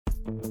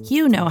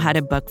You know how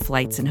to book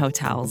flights and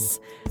hotels.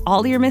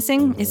 All you're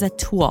missing is a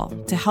tool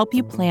to help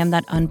you plan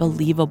that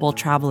unbelievable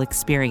travel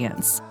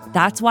experience.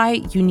 That's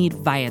why you need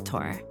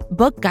Viator.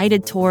 Book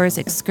guided tours,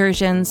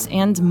 excursions,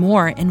 and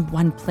more in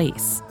one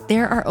place.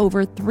 There are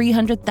over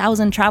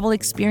 300,000 travel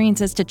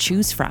experiences to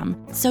choose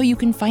from, so you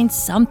can find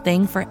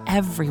something for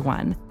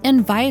everyone.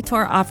 And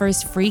Viator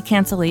offers free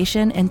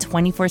cancellation and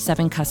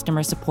 24/7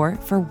 customer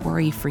support for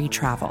worry-free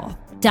travel.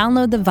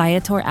 Download the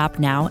Viator app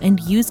now and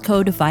use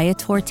code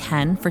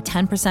Viator10 for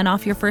 10%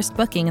 off your first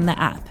booking in the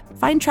app.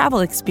 Find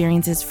travel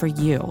experiences for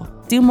you.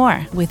 Do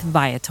more with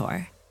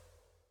Viator.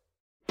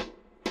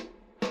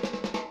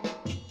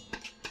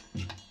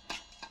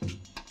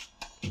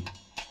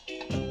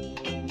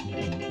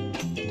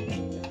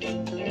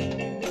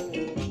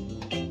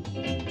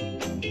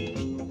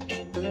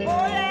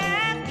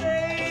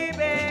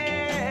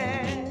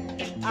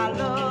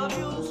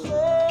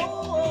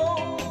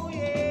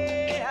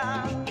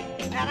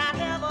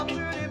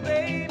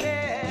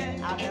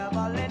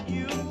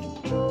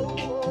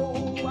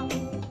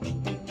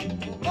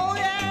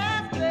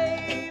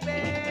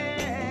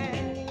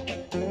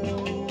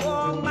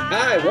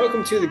 Hi,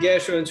 welcome to the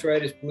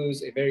Gastroenteritis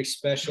Blues, a very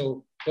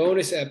special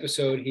bonus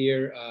episode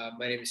here.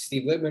 My name is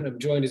Steve Littman. I'm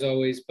joined as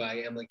always by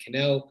Emily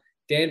Cannell,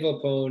 Dan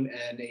Volpone,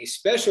 and a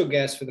special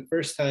guest for the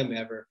first time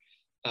ever,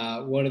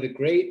 one of the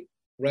great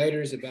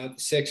writers about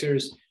the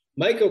Sixers,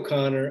 Mike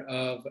O'Connor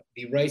of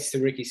the Rights to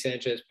Ricky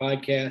Sanchez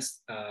podcast,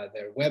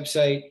 their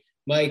website.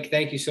 Mike,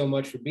 thank you so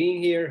much for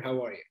being here.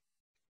 How are you?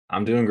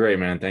 I'm doing great,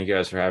 man. Thank you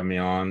guys for having me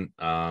on.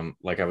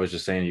 Like I was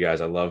just saying to you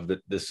guys, I love that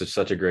this is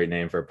such a great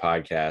name for a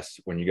podcast.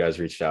 When you guys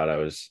reached out, I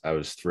was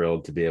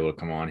thrilled to be able to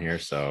come on here.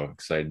 So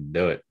excited to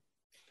do it.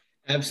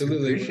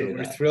 Absolutely.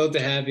 We're thrilled to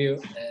have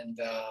you. And,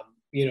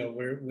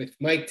 we're with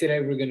Mike today.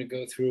 We're going to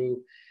go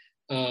through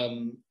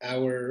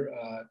our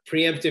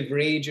preemptive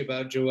rage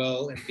about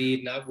Joel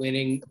Embiid not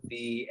winning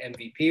the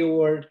MVP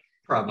award.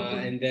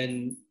 Probably. And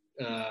then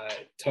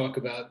talk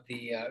about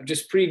the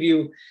just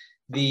preview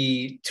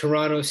the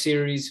Toronto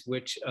series,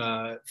 which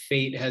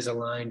fate has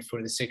aligned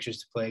for the Sixers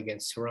to play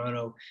against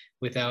Toronto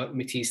without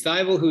Matisse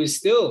Thybulle, who is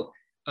still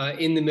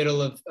in the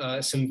middle of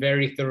some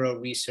very thorough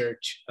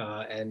research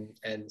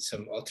and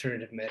some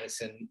alternative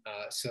medicine.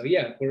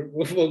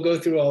 We'll go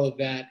through all of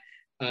that.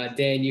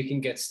 Dan, you can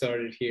get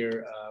started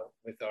here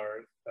with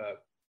our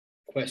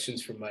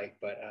questions for Mike.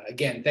 But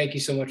again, thank you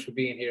so much for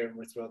being here, and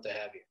we're thrilled to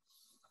have you.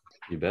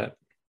 You bet.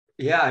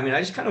 Yeah, I mean, I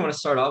just kind of want to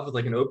start off with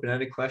like an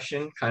open-ended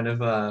question, kind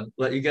of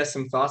let you get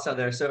some thoughts out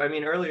there. So, I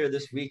mean, earlier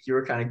this week, you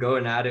were kind of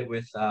going at it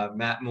with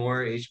Matt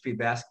Moore, HP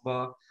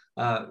Basketball.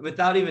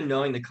 Without even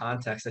knowing the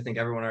context, I think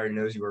everyone already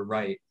knows you were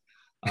right.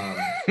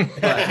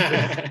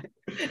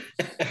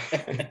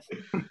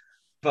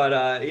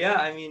 But yeah,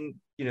 I mean,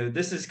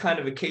 this is kind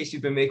of a case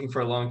you've been making for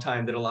a long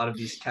time, that a lot of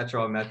these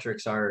catch-all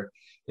metrics are,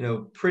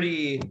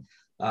 pretty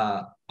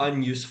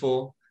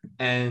unuseful.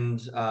 And,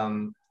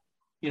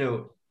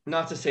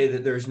 not to say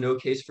that there's no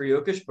case for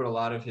Jokic, but a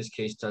lot of his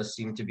case does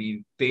seem to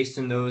be based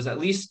in those, at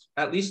least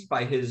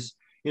by his,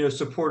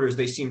 supporters.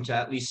 They seem to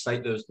at least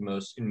cite those the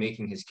most in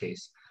making his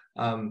case.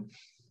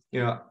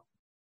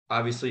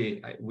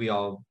 Obviously we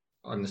all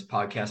on this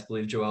podcast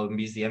believe Joel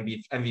Embiid's the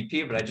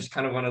MVP, but I just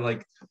kind of want to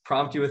like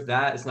prompt you with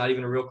that. It's not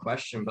even a real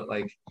question, but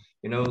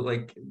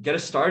get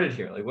us started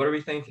here. Like, what are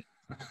we thinking?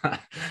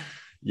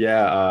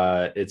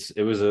 Yeah,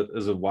 it was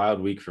a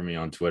wild week for me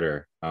on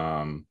Twitter.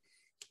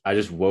 I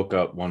just woke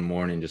up one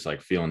morning just like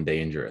feeling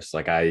dangerous.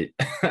 Like I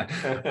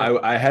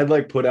had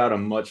like put out a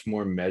much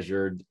more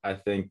measured, I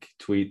think,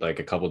 tweet like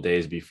a couple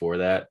days before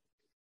that.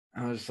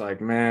 I was like,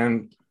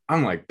 man,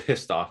 I'm like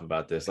pissed off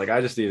about this. Like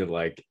I just need to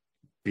like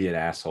be an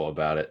asshole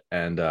about it.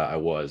 And I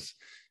was,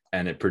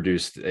 and it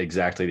produced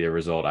exactly the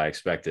result I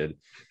expected.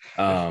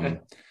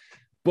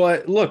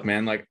 But look,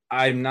 man, like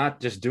I'm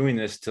not just doing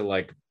this to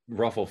like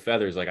ruffle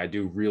feathers. Like I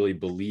do really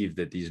believe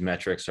that these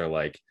metrics are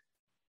like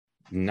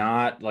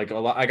not like a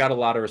lot. I got a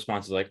lot of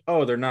responses like,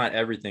 oh, they're not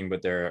everything,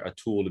 but they're a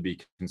tool to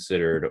be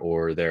considered,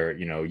 or they're,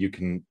 you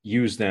can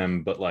use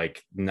them, but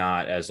like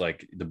not as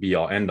like the be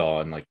all end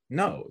all. And like,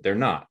 no, they're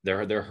not.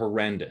 They're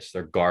horrendous.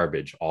 They're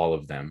garbage, all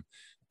of them.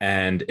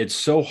 And it's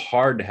so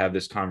hard to have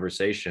this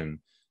conversation,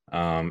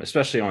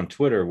 especially on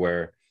Twitter,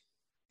 where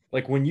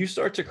like when you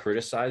start to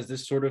criticize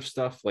this sort of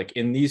stuff, like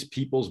in these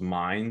people's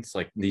minds,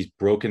 like these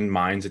broken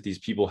minds that these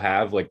people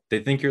have, like they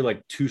think you're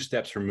like 2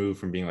 steps removed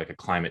from being like a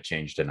climate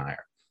change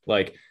denier.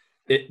 Like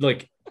it,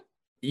 like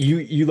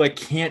you like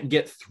can't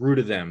get through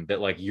to them that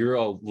like you're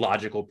a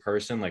logical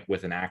person, like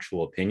with an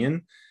actual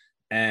opinion.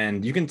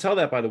 And you can tell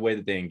that by the way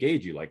that they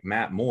engage you. Like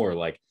Matt Moore,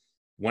 like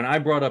when I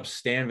brought up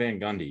Stan Van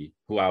Gundy,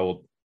 who I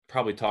will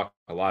probably talk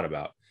a lot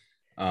about,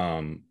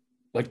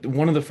 like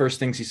one of the first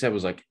things he said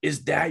was like,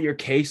 is that your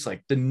case?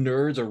 Like the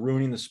nerds are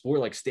ruining the sport.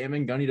 Like Stan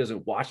Van Gundy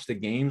doesn't watch the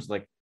games.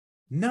 Like,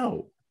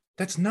 no,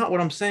 that's not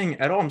what I'm saying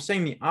at all. I'm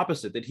saying the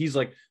opposite, that he's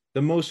like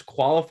the most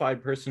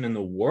qualified person in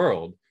the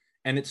world.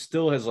 And it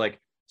still has like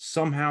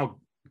somehow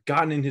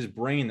gotten in his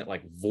brain that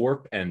like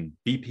VORP and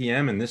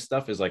BPM and this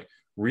stuff is like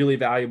really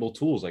valuable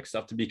tools, like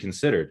stuff to be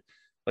considered.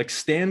 Like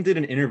Stan did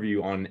an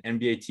interview on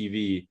NBA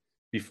TV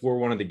before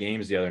one of the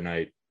games the other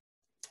night,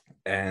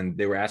 and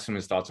they were asking him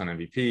his thoughts on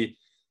MVP,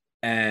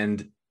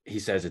 and he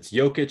says it's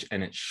Jokic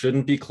and it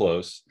shouldn't be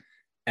close.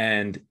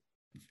 And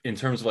in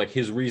terms of like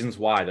his reasons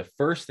why, the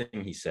first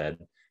thing he said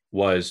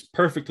was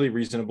perfectly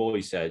reasonable.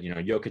 He said,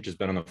 Jokic has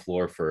been on the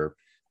floor for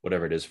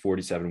whatever it is,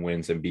 47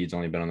 wins, and Embiid's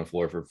only been on the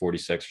floor for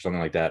 46 or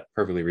something like that.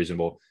 Perfectly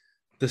reasonable.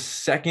 The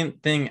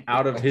second thing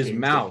out of his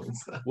mouth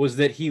was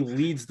that he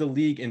leads the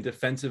league in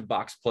defensive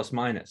box plus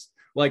minus.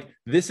 Like,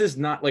 this is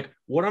not like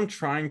what I'm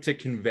trying to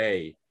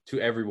convey to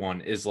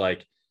everyone is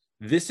like,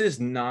 this is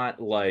not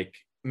like,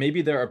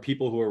 maybe there are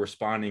people who are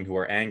responding who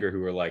are angry,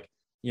 who are like,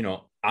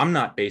 I'm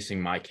not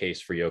basing my case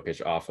for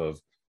Jokic off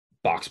of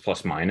box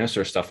plus minus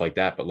or stuff like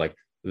that. But like,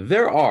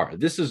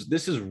 this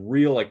is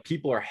real. Like,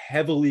 people are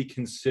heavily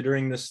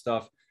considering this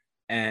stuff.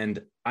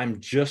 And I'm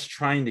just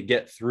trying to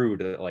get through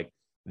to like,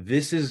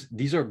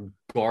 these are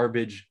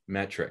garbage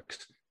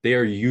metrics. They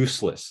are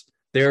useless.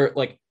 They're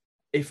like,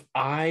 if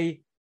I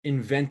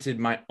invented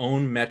my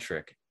own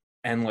metric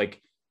and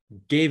like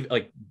gave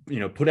like,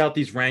 put out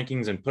these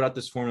rankings and put out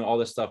this formula, all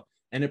this stuff,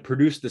 and it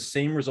produced the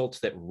same results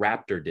that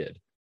Raptor did.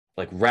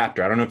 Like Raptor,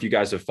 I don't know if you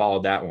guys have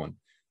followed that one.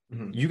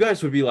 Mm-hmm. You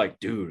guys would be like,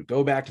 dude,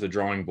 go back to the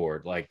drawing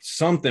board. Like,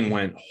 something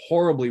went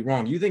horribly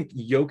wrong. You think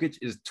Jokic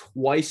is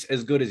twice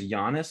as good as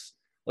Giannis?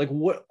 Like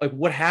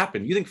what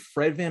happened? You think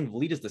Fred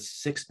VanVleet is the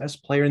sixth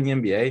best player in the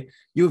NBA?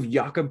 You have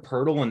Jakob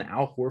Poeltl and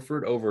Al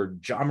Horford over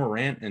Ja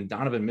Morant and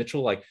Donovan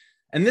Mitchell. Like,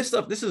 and this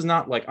stuff, this is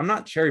not like, I'm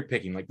not cherry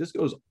picking. Like, this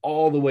goes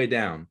all the way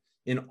down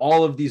in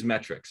all of these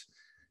metrics.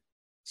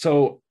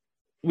 So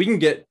we can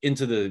get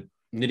into the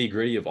nitty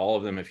gritty of all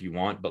of them if you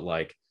want, but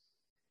like,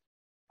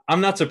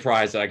 I'm not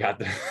surprised that I got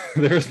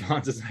the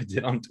responses I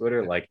did on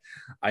Twitter. Like,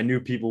 I knew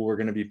people were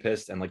going to be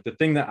pissed. And like, the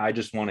thing that I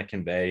just want to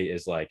convey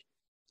is like,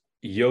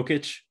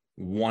 Jokic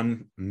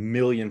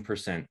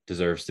 1,000,000%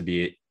 deserves to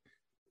be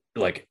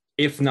like,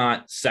 if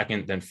not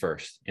second, then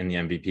first in the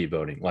MVP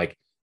voting. Like,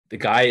 the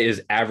guy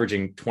is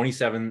averaging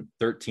 27,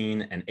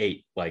 13, and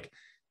 8. Like,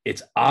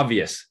 it's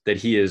obvious that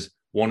he is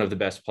one of the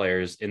best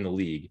players in the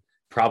league,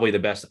 probably the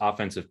best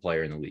offensive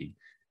player in the league.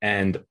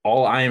 And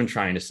all I am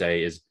trying to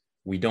say is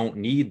we don't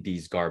need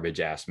these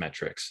garbage ass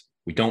metrics.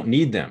 We don't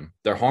need them.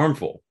 They're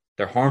harmful.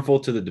 They're harmful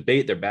to the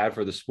debate. They're bad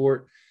for the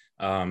sport.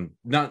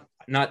 Not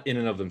in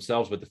and of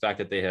themselves, but the fact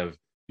that they have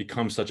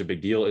become such a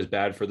big deal is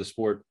bad for the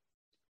sport.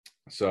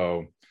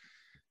 So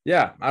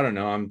yeah, I don't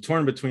know. I'm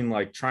torn between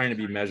like trying to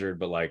be measured,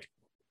 but like,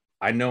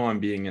 I know I'm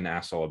being an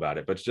asshole about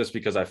it, but it's just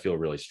because I feel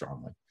really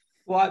strongly.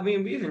 Well, I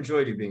mean, we've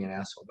enjoyed you being an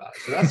asshole about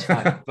it, so that's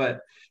fine. But,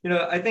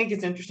 I think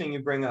it's interesting you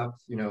bring up,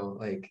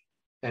 like,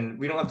 and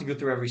we don't have to go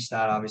through every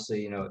stat,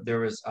 obviously. There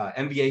was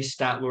NBA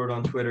Stat Lord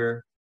on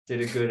Twitter, did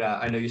a good,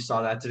 I know you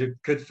saw that, did a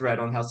good thread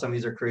on how some of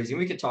these are crazy. And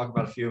we could talk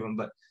about a few of them,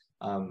 but,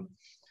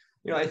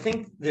 I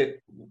think that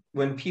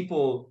when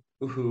people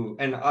who,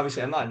 and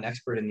obviously I'm not an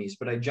expert in these,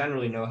 but I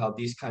generally know how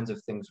these kinds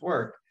of things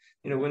work.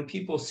 When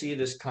people see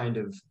this kind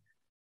of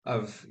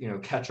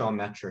catch-all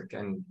metric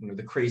and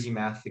the crazy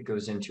math that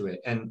goes into it,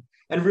 and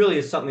really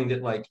it's something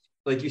that like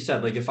you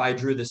said, like if I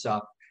drew this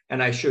up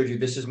and I showed you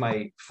this is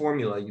my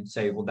formula, you'd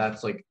say, well,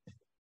 that's like,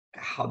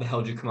 how the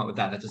hell did you come up with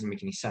that? That doesn't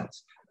make any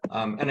sense.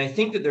 And I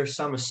think that there's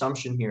some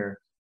assumption here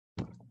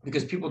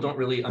because people don't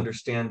really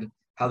understand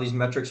how these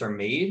metrics are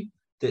made,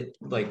 that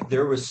like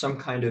there was some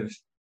kind of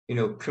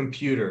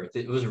computer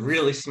that was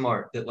really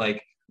smart that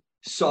like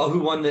saw who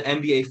won the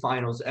NBA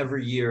finals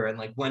every year and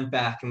like went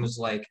back and was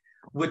like,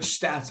 which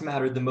stats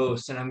mattered the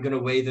most, and I'm going to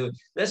weigh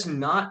that's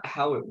not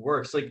how it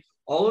works. Like,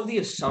 all of the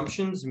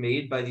assumptions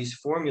made by these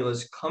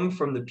formulas come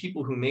from the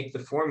people who make the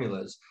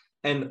formulas,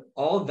 and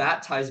all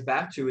that ties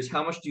back to is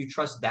how much do you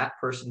trust that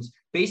person's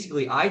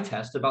basically eye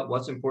test about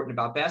what's important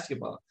about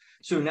basketball.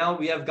 So now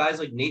we have guys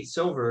like Nate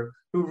Silver,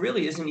 who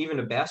really isn't even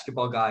a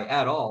basketball guy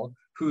at all,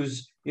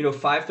 whose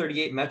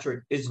 538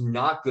 metric is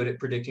not good at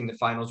predicting the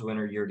finals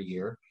winner year to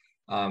year,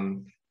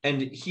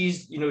 and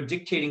he's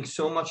dictating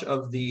so much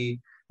of the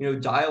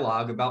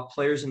dialogue about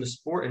players in the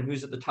sport and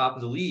who's at the top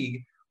of the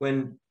league,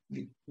 when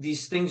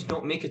these things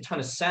don't make a ton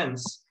of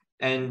sense.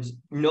 And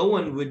no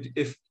one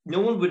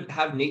would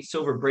have Nate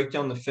Silver break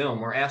down the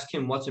film or ask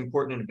him what's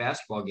important in a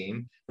basketball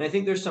game. And I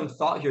think there's some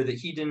thought here that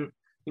he didn't,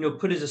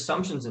 put his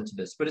assumptions into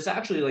this, but it's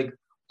actually like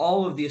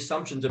all of the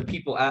assumptions of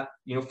people at,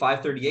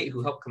 538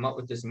 who helped come up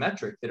with this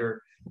metric that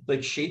are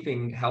like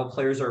shaping how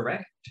players are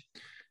ranked.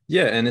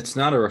 Yeah. And it's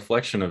not a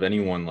reflection of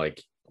anyone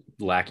like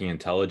lacking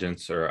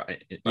intelligence or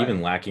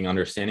even lacking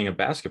understanding of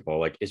basketball.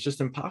 Like, it's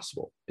just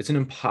impossible. It's an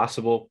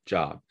impossible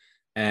job.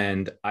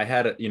 And I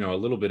had a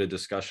little bit of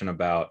discussion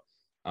about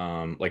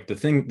like the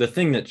thing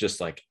that just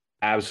like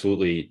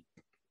absolutely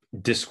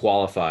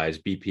disqualifies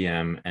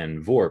BPM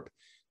and VORP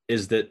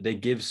is that they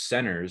give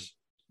centers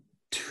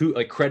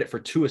credit for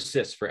 2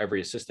 assists for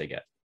every assist they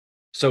get.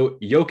 So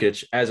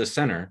Jokic as a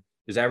center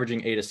is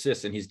averaging 8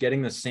 assists, and he's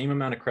getting the same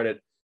amount of credit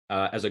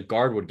as a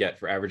guard would get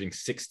for averaging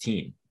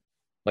 16.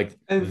 Like,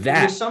 and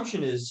that the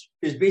assumption is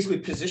basically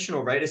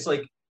positional, right? It's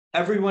like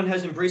everyone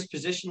has embraced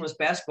positionless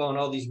basketball in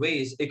all these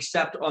ways,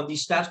 except on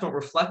these stats don't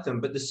reflect them.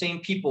 But the same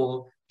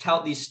people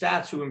tout these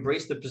stats who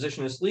embrace the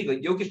positionless league.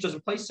 Like Jokic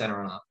doesn't play center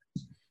on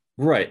offense.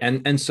 Right.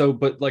 And so,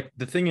 but like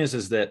the thing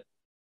is that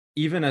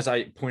even as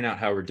I point out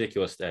how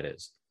ridiculous that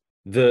is,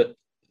 the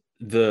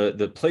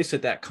place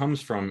that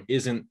comes from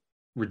isn't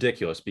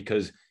ridiculous,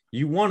 because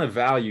you want to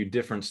value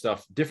different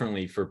stuff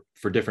differently for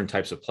different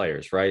types of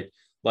players, right?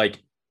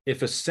 Like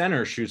if a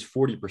center shoots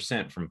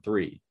 40% from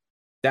three,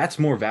 that's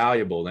more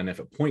valuable than if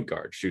a point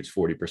guard shoots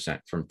 40%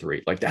 from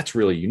three. Like that's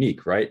really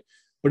unique, right?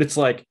 But it's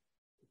like,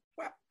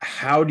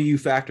 how do you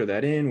factor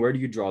that in? Where do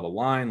you draw the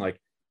line? Like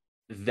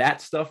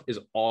that stuff is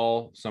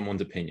all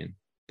someone's opinion.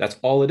 That's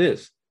all it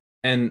is.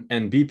 And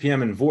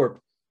BPM and VORP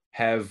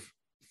have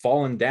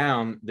fallen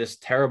down this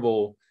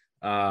terrible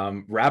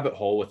rabbit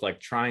hole with like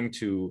trying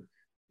to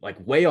like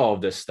weigh all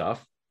of this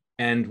stuff.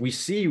 And we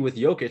see with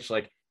Jokic,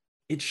 like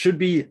it should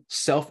be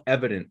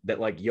self-evident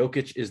that like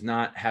Jokic is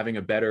not having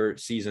a better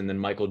season than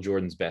Michael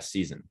Jordan's best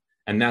season.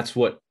 And that's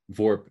what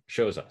VORP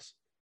shows us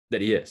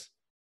that he is.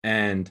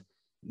 And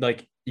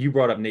like you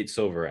brought up Nate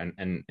Silver and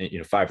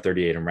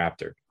 538 and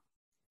Raptor.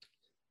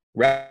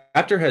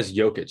 Raptor has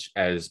Jokic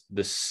as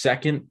the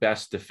second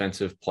best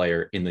defensive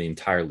player in the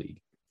entire league,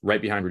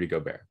 right behind Rudy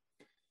Gobert.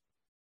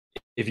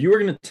 If you were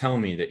going to tell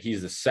me that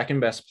he's the second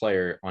best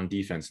player on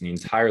defense in the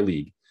entire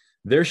league,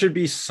 there should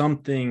be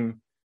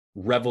something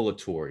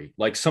revelatory,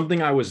 like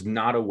something I was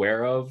not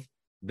aware of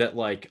that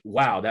like,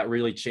 wow, that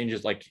really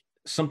changes, like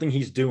something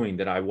he's doing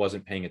that I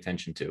wasn't paying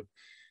attention to.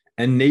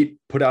 And Nate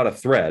put out a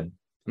thread,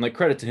 and like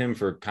credit to him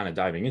for kind of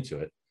diving into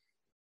it.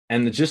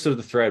 And the gist of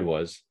the thread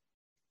was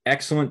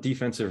excellent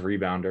defensive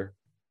rebounder,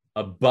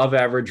 above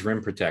average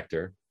rim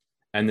protector,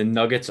 and the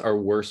Nuggets are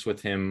worse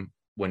with him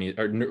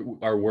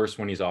are worse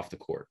when he's off the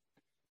court.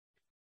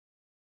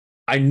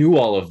 I knew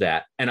all of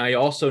that. And I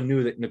also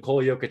knew that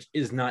Nikola Jokic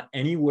is not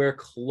anywhere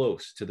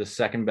close to the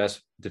second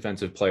best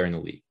defensive player in the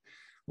league.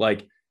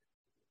 Like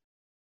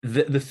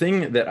the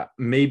thing that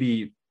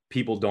maybe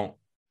people don't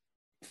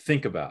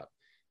think about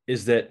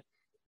is that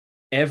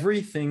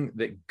everything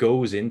that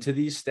goes into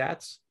these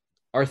stats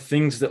are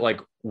things that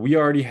like we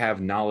already have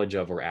knowledge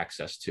of or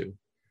access to.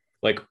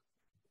 Like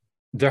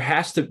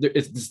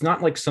it's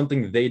not like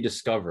something they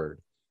discovered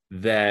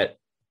that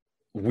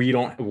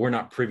we're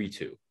not privy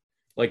to.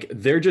 Like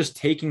they're just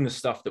taking the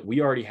stuff that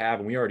we already have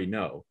and we already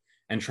know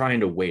and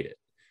trying to weight it.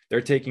 They're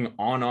taking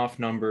on-off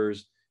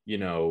numbers,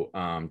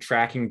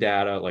 tracking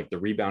data, like the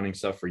rebounding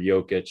stuff for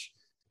Jokic,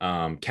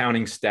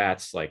 counting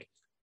stats. Like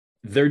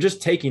they're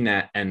just taking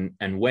that and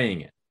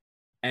weighing it.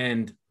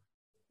 And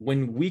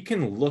when we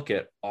can look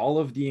at all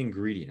of the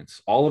ingredients,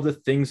 all of the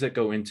things that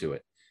go into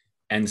it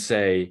and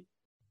say,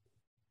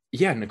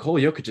 yeah,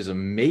 Nikola Jokic is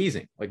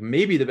amazing. Like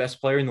maybe the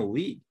best player in the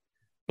league,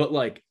 but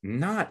like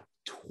not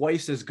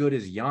twice as good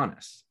as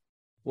Giannis.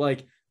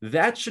 Like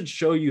that should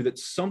show you that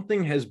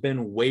something has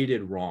been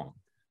weighted wrong.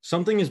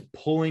 Something is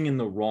pulling in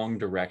the wrong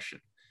direction.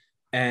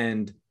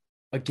 And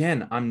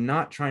again, I'm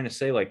not trying to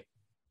say like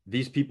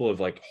these people have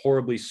like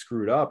horribly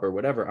screwed up or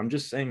whatever. I'm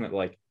just saying that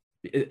like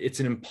it's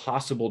an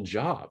impossible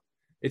job.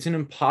 It's an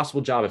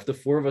impossible job. If the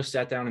four of us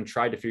sat down and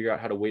tried to figure out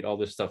how to weight all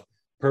this stuff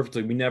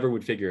perfectly, we never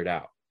would figure it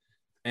out.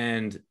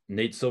 And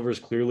Nate Silver is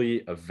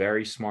clearly a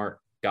very smart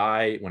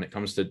guy when it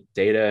comes to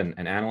data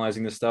and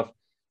analyzing this stuff.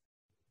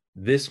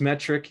 This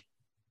metric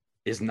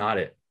is not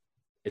it.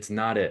 It's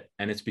not it.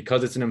 And it's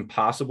because it's an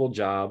impossible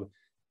job.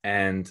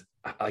 And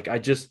like,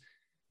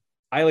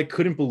 I like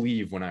couldn't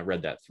believe when I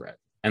read that thread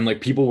and like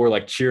people were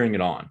like cheering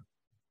it on.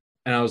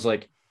 And I was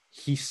like,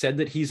 he said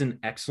that he's an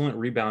excellent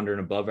rebounder and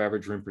above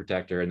average rim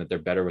protector and that they're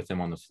better with him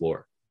on the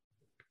floor.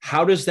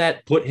 How does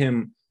that put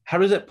him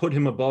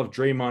above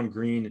Draymond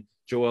Green,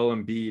 Joel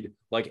Embiid,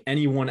 like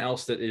anyone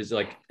else that is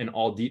like an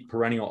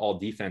perennial all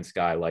defense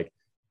guy? Like,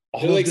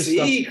 all like,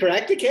 see,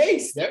 crack the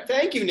case.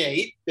 Thank you,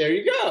 Nate. There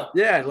you go.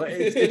 Yeah, like,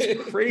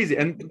 it's crazy.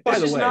 And by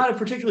the way, it's not a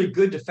particularly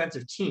good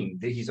defensive team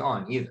that he's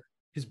on either.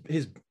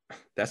 His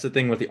that's the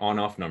thing with the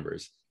on-off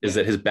numbers is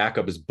that his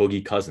backup is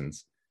Boogie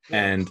Cousins,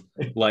 and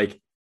like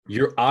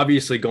you're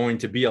obviously going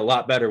to be a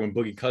lot better when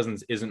Boogie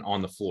Cousins isn't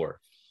on the floor.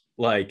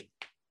 Like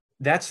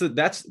this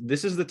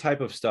is the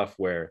type of stuff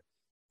where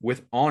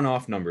with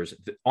on-off numbers,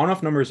 the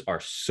on-off numbers are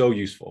so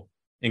useful,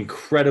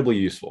 incredibly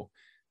useful,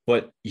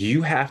 but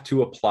you have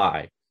to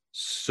apply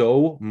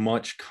so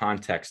much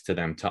context to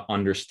them to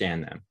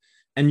understand them.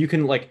 And you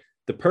can like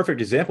the perfect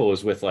example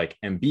is with like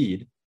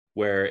Embiid,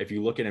 where if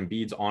you look at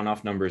Embiid's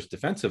on-off numbers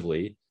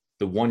defensively,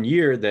 the 1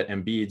 year that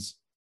Embiid's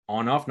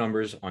on-off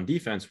numbers on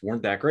defense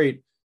weren't that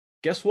great,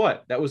 guess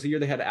what? That was the year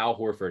they had Al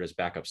Horford as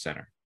backup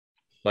center.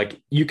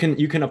 Like you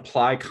can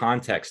apply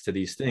context to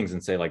these things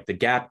and say like the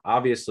gap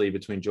obviously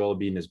between Joel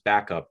Embiid and his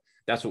backup,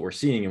 that's what we're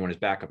seeing. And when his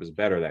backup is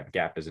better, that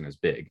gap isn't as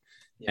big.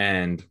 Yeah.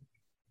 And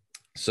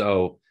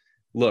so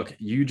look,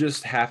 you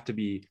just have to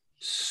be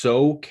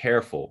so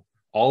careful.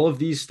 All of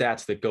these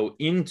stats that go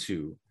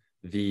into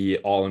the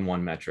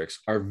all-in-one metrics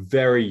are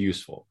very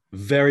useful,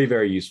 very,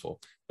 very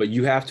useful, but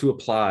you have to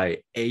apply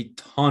a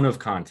ton of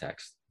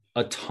context,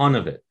 a ton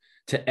of it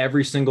to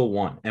every single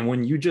one. And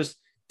when you just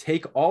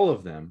take all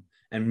of them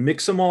and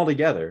mix them all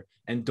together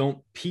and don't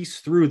piece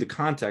through the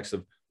context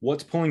of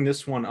what's pulling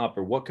this one up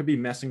or what could be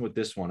messing with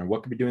this one or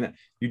what could be doing that.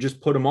 You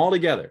just put them all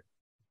together.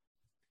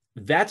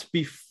 That's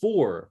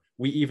before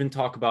we even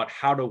talk about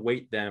how to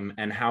weight them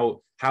and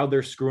how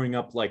they're screwing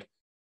up. Like,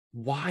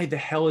 why the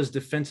hell is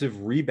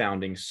defensive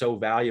rebounding so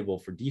valuable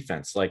for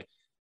defense? Like,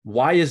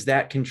 why is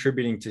that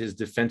contributing to his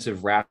defensive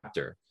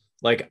raptor?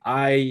 Like,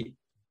 I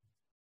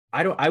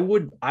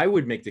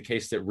would make the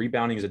case that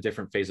rebounding is a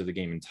different phase of the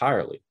game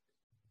entirely.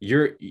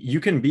 You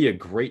can be a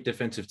great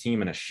defensive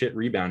team and a shit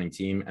rebounding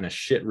team and a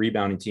shit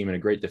rebounding team and a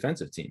great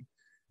defensive team.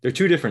 They're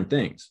two different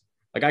things.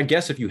 Like, I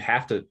guess if you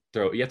have to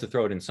throw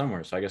it in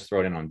somewhere. So I guess throw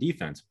it in on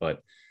defense,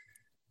 but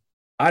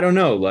I don't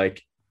know.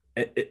 Like,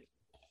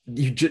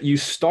 you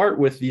start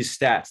with these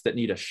stats that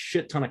need a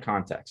shit ton of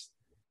context,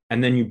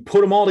 and then you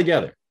put them all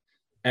together,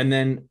 and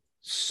then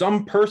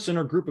some person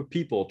or group of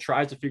people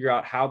tries to figure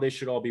out how they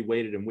should all be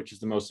weighted and which is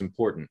the most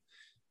important.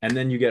 And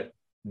then you get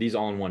these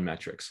all-in-one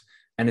metrics.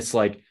 And it's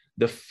like,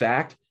 the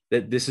fact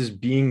that this is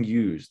being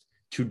used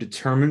to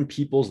determine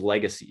people's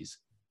legacies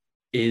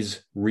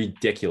is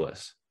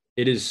ridiculous.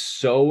 It is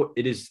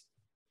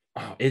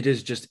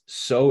just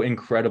so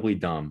incredibly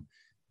dumb.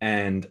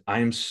 And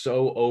I'm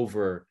so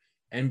over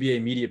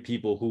NBA media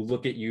people who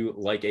look at you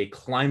like a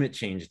climate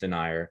change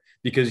denier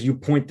because you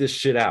point this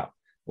shit out.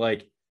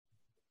 Like,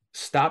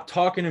 stop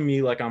talking to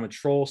me like I'm a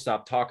troll.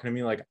 Stop talking to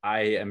me like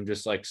I am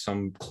just like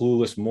some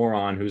clueless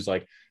moron who's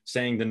like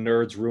saying the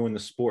nerds ruin the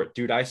sport.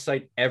 Dude, I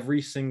cite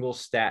every single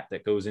stat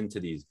that goes into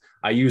these.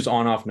 I use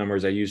on-off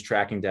numbers. I use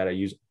tracking data. I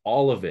use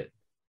all of it.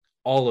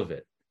 All of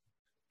it.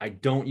 I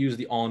don't use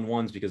the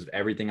all-in-ones because of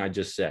everything I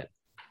just said.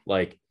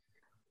 Like,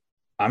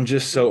 I'm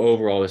just so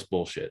over all this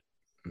bullshit.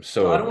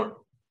 So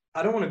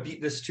I don't want to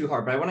beat this too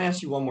hard, but I want to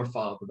ask you one more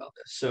follow-up about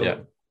this. So,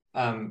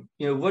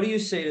 yeah. What do you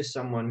say to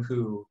someone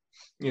who,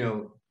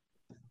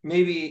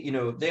 maybe,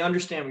 they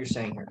understand what you're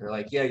saying here. They're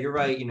like, yeah, you're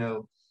right.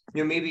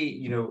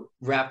 Maybe,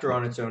 Raptor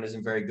on its own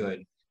isn't very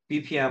good.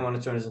 BPM on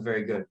its own isn't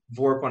very good.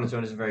 VORP on its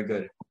own isn't very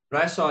good.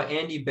 But I saw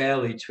Andy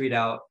Bailey tweet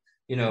out,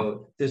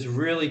 this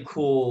really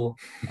cool,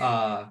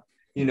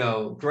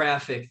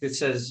 graphic that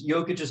says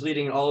Jokic is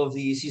leading in all of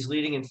these. He's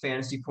leading in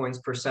fantasy points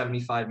per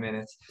 75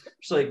 minutes.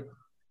 It's like,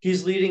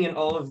 he's leading in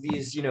all of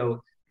these,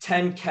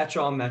 10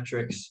 catch-all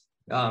metrics.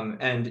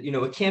 And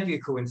it can't be a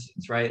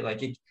coincidence, right?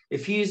 Like,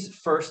 if he's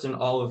first in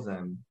all of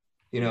them,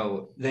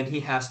 then he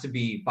has to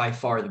be by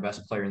far the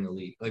best player in the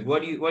league. Like,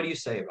 what do you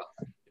say about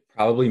that?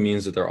 Probably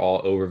means that they're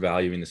all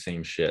overvaluing the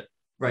same shit.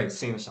 Right.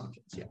 Same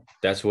assumptions. Yeah.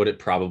 That's what it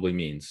probably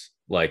means.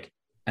 Like,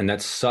 and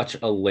that's such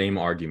a lame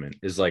argument,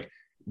 is like,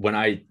 when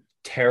I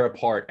tear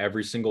apart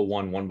every single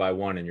one by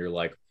one, and you're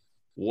like,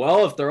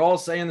 well, if they're all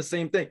saying the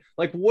same thing,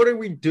 like, what are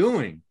we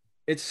doing?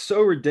 It's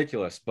so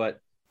ridiculous. But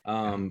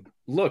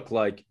look,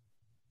 like,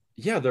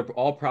 yeah, they're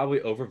all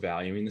probably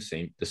overvaluing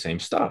the same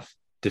stuff,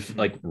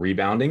 like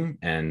rebounding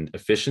and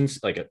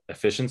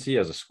efficiency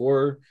as a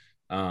scorer.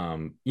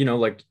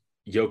 Like,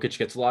 Jokic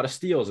gets a lot of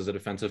steals as a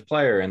defensive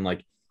player, and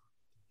like,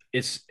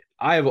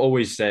 I have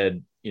always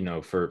said,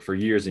 for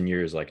years and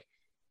years, like,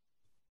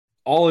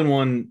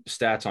 all-in-one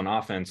stats on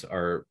offense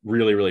are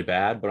really, really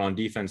bad, but on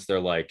defense, they're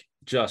like,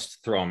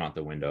 just throw them out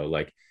the window.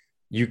 Like,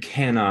 you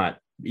cannot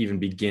even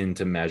begin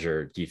to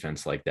measure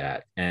defense like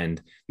that.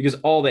 And because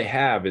all they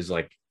have is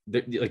like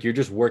you're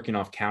just working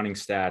off counting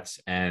stats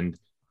and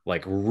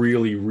like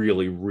really,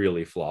 really,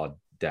 really flawed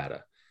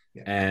data.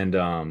 Yeah. And,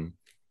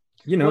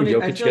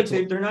 Jokic I feel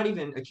like they're not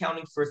even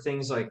accounting for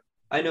things like,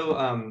 I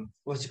know,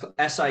 what's it called?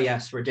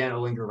 SIS, where Dan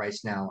Olinger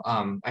writes now.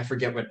 I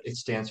forget what it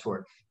stands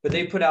for, but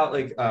they put out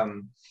like,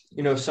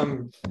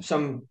 some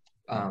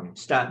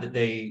stat that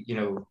they,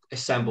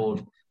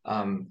 assembled,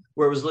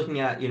 where it was looking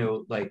at,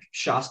 like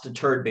shots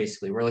deterred,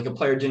 basically, where like a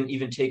player didn't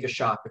even take a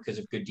shot because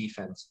of good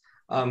defense,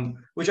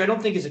 which I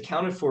don't think is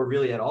accounted for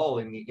really at all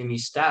in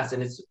these stats.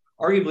 And it's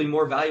arguably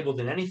more valuable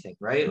than anything,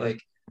 right? Like,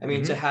 I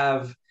mean, to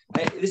have,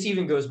 this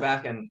even goes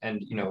back and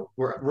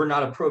we're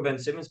not a pro Ben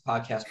Simmons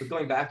podcast, but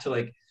going back to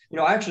like,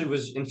 I actually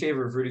was in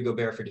favor of Rudy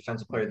Gobert for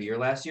Defensive Player of the Year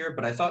last year,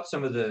 but I thought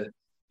some of the,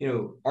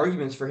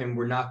 arguments for him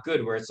were not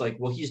good, where it's like,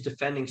 well, he's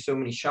defending so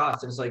many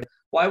shots. And it's like,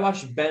 well, I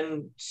watched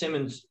Ben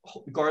Simmons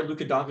guard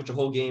Luka Doncic a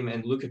whole game,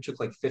 and Luka took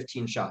like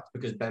 15 shots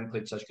because Ben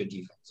played such good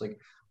defense. Like,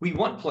 we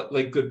want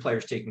good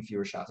players taking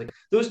fewer shots. Like,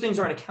 those things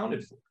aren't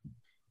accounted for.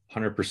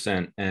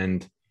 100%.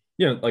 And,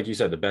 like you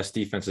said, the best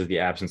defense is the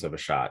absence of a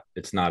shot.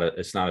 It's not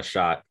a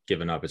shot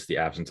given up. It's the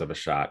absence of a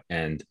shot.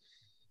 And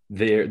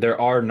there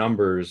are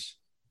numbers.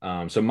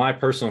 So my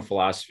personal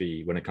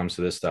philosophy when it comes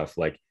to this stuff,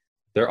 like,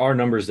 there are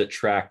numbers that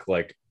track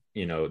like,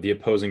 the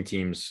opposing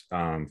team's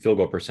field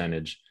goal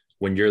percentage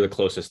when you're the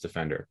closest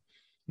defender.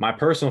 My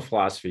personal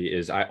philosophy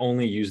is I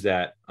only use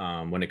that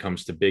when it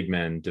comes to big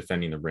men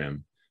defending the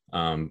rim.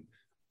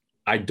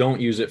 I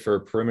don't use it for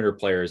perimeter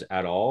players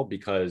at all,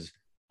 because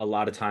a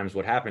lot of times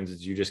what happens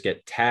is you just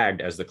get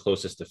tagged as the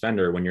closest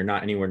defender when you're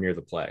not anywhere near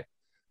the play.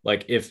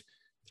 Like,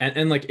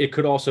 like, it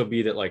could also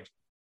be that like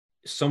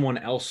someone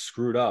else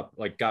screwed up,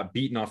 like got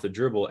beaten off the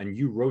dribble, and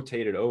you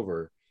rotated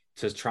over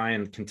to try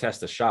and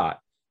contest a shot.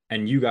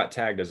 and you got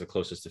tagged as the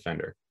closest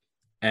defender.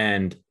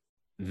 And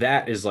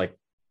that is like,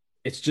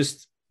 it's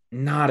just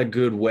not a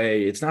good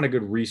way. It's not a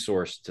good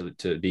resource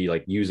to be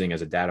like using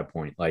as a data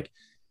point. Like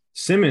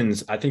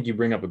Simmons, I think you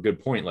bring up a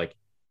good point. Like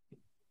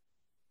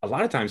a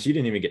lot of times he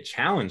didn't even get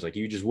challenged. Like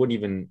you just wouldn't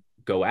even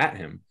go at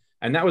him.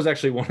 And that was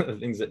actually one of the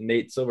things that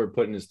Nate Silver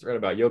put in his thread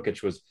about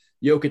Jokic was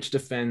Jokic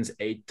defends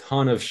a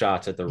ton of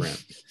shots at the rim.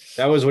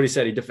 That was what he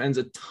said. He defends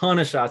a ton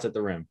of shots at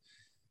the rim.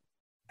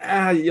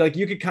 Like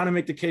you could kind of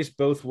make the case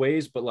both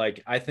ways, but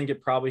like I think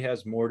it probably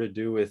has more to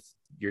do with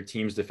your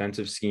team's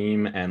defensive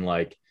scheme. And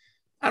like,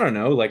 I don't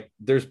know, like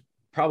there's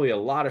probably a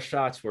lot of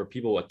shots where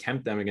people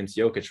attempt them against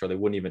Jokic where they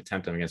wouldn't even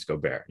attempt them against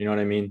Gobert. You know what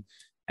I mean?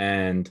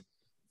 And,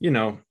 you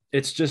know,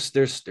 it's just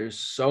there's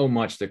so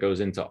much that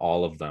goes into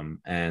all of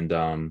them.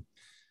 And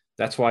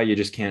that's why you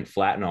just can't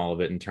flatten all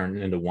of it and turn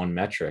it into one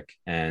metric.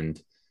 And,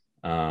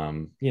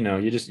 you know,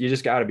 you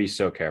just got to be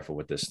so careful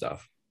with this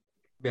stuff.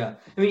 Yeah.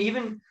 I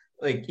mean,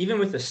 even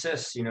with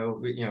assists, and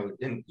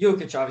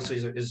Jokic obviously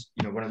is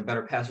one of the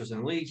better passers in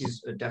the league.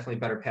 He's definitely a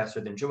better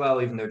passer than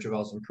Joel, even though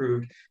Joel's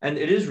improved. And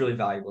it is really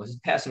valuable. His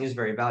passing is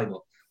very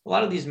valuable. A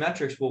lot of these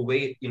metrics will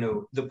weight,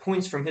 the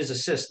points from his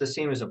assists the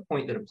same as a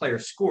point that a player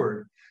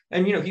scored.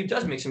 And, he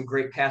does make some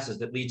great passes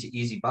that lead to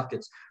easy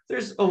buckets.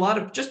 There's a lot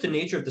of just the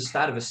nature of the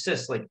stat of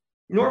assists. Like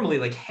normally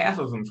like half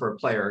of them for a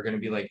player are going to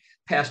be like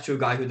pass to a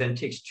guy who then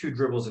takes 2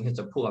 dribbles and hits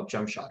a pull-up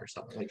jump shot or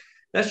something. Like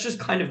that's just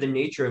kind of the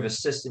nature of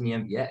assists in the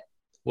NBA.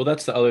 Well,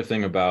 that's the other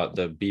thing about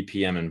the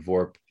BPM and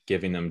VORP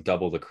giving them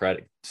double the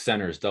credit,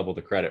 centers double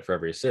the credit for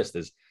every assist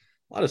is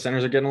a lot of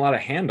centers are getting a lot of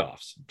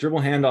handoffs,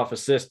 dribble handoff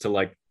assist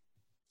to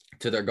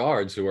their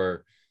guards who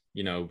are,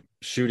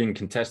 shooting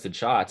contested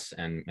shots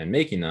and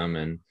making them.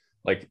 And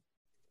like,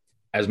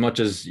 as much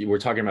as we're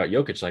talking about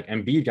Jokic, like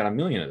Embiid got a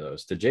million of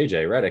those to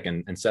JJ Redick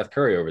and Seth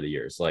Curry over the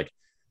years. Like,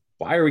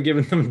 why are we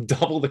giving them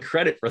double the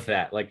credit for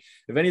that? Like,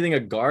 if anything, a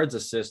guard's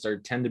assists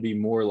tend to be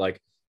more like,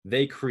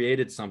 they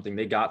created something,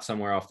 they got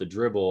somewhere off the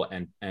dribble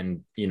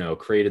and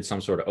created some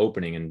sort of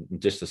opening and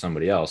just to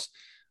somebody else.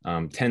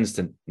 Tends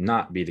to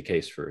not be the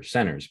case for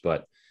centers,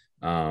 but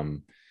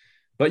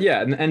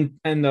yeah. And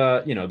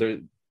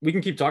we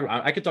can keep talking.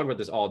 I could talk about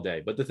this all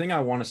day, but the thing I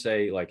want to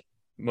say, like,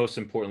 most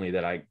importantly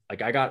that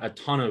I got a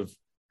ton of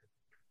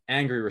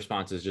angry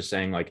responses just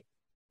saying like,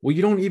 well,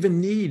 you don't even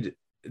need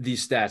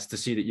these stats to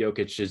see that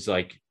Jokic is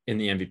like in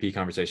the MVP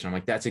conversation. I'm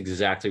like, that's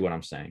exactly what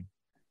I'm saying.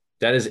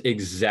 That is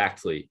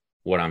exactly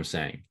what I'm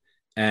saying.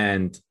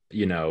 And,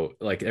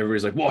 like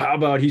everybody's like, well, how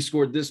about he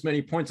scored this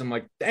many points? I'm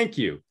like, thank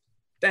you.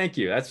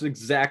 That's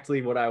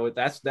exactly what I would,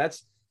 that's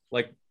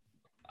like,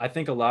 I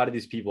think a lot of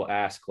these people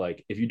ask,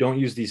 like, if you don't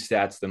use these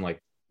stats, then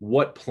like,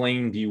 what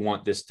plane do you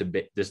want this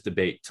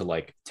debate to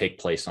like take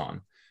place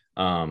on?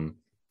 And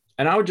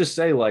I would just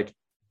say, like,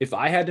 if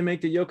I had to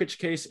make the Jokic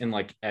case in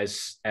like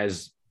as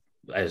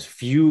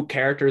few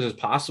characters as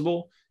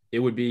possible, it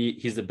would be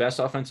he's the best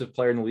offensive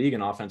player in the league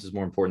and offense is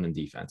more important than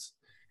defense.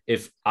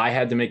 If I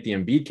had to make the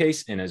Embiid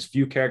case in as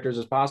few characters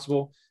as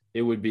possible,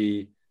 it would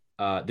be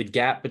the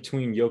gap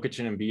between Jokic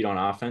and Embiid on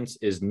offense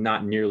is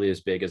not nearly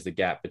as big as the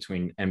gap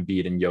between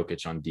Embiid and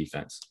Jokic on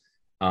defense.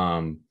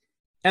 And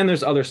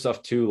there's other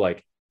stuff too,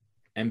 like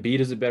Embiid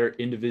is a better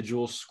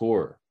individual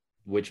scorer,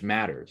 which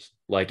matters.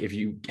 Like if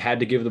you had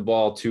to give the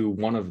ball to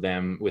one of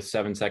them with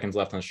 7 seconds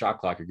left on the shot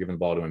clock, you're giving the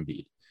ball to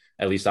Embiid.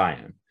 At least I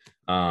am.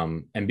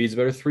 Embiid's a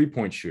better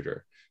 3-point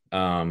shooter,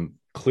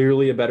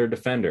 clearly a better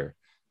defender.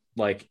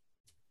 Like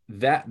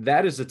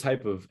that is the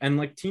type of, and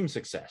like team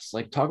success,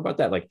 like talk about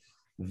that. Like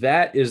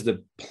that is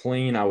the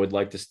plane I would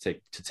like this to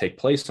take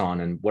place on.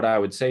 And what I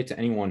would say to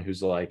anyone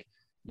who's like,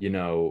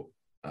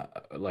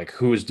 like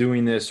who is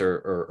doing this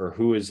or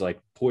who is like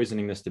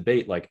poisoning this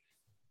debate, like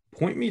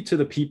point me to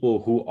the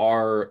people who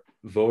are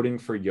voting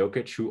for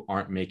Jokic who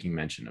aren't making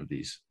mention of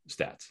these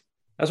stats.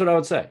 That's what I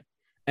would say.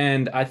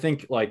 And I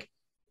think like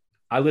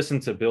I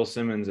listened to Bill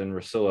Simmons and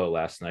Russillo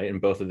last night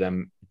and both of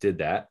them did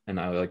that. And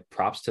I like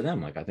props to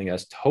them. Like, I think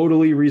that's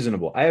totally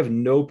reasonable. I have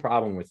no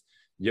problem with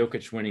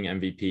Jokic winning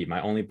MVP.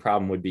 My only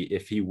problem would be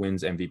if he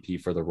wins MVP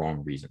for the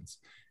wrong reasons.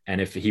 And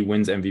if he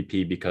wins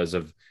MVP because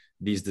of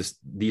these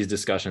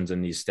discussions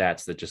and these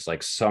stats that just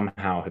like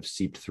somehow have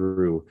seeped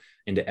through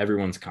into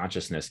everyone's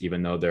consciousness,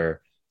 even though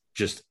they're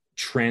just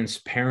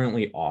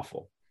transparently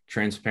awful.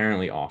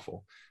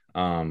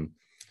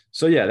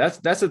 So yeah,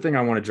 that's the thing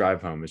I want to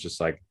drive home. It's just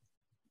like,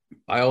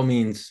 by all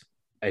means,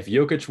 if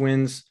Jokic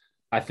wins,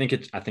 I think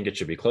it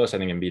should be close. I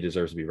think Embiid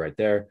deserves to be right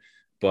there.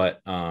 But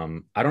I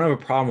don't have a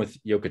problem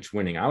with Jokic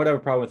winning. I would have a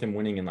problem with him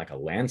winning in like a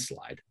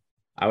landslide.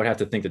 I would have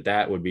to think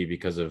that would be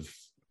because of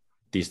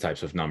these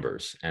types of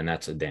numbers, and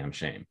that's a damn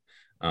shame.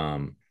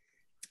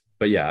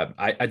 But yeah,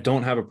 I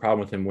don't have a problem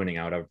with him winning.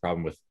 I would have a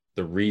problem with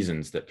the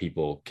reasons that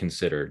people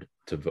considered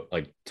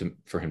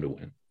for him to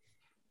win.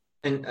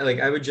 And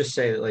like I would just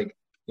say that like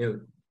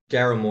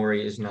Daryl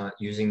Morey is not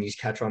using these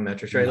catch-all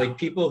metrics, right? No. Like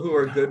people who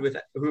are good with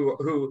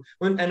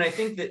and I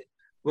think that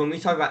when we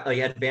talk about like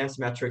advanced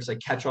metrics, like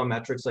catch-all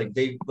metrics, like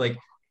they like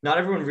not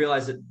everyone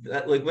realizes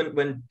that like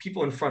when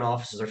people in front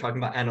offices are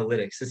talking about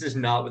analytics, this is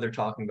not what they're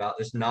talking about.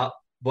 It's not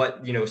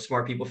but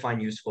smart people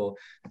find useful.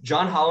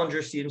 John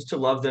Hollinger seems to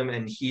love them,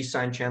 and he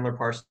signed Chandler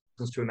Parsons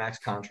to a max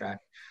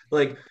contract.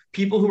 Like,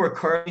 people who are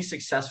currently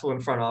successful in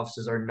front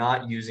offices are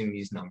not using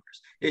these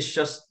numbers. It's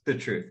just the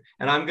truth.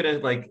 And I'm gonna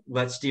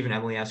let Steve and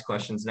Emily ask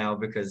questions now,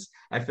 because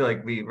I feel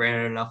like we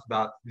ran enough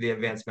about the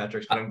advanced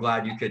metrics, but I'm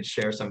glad you could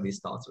share some of these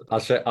thoughts with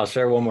us. I'll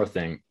share one more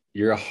thing.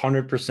 You're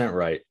 100%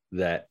 right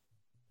that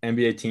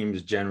NBA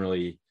teams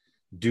generally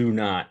do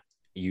not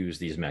use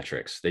these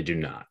metrics. They do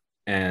not.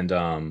 And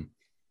I'm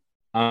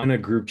in a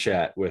group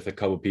chat with a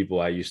couple of people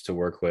I used to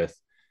work with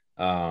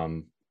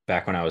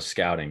back when I was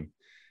scouting.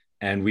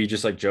 And we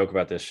just joke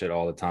about this shit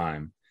all the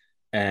time.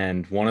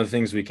 And one of the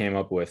things we came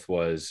up with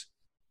was,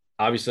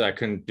 obviously I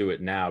couldn't do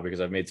it now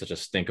because I've made such a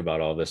stink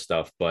about all this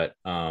stuff, but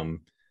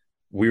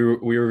we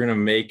were going to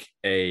make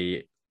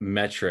a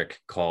metric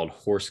called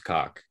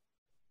horsecock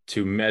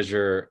to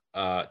measure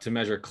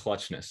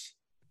clutchness.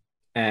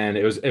 And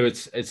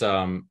it's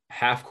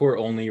half court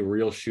only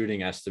real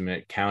shooting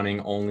estimate, counting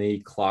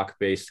only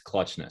clock-based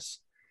clutchness.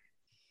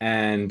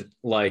 And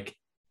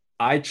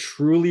I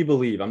truly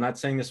believe, I'm not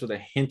saying this with a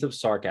hint of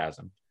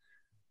sarcasm,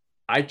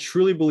 I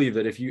truly believe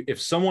that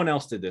if someone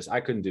else did this, I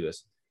couldn't do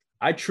this.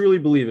 I truly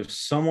believe if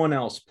someone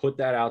else put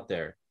that out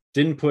there,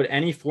 didn't put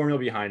any formula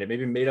behind it,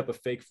 maybe made up a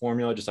fake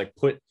formula, just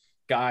put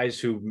guys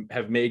who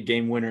have made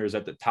game winners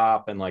at the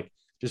top and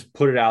just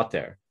put it out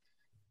there,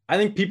 I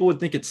think people would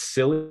think it's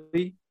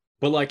silly,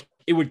 but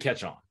it would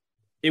catch on.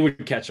 It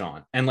would catch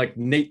on. And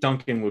Nate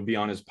Duncan would be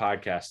on his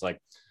podcast,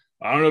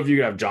 I don't know if you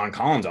could have John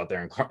Collins out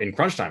there in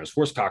crunch time. His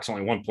horsecock's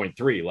only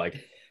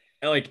 1.3.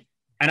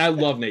 And I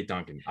love Nate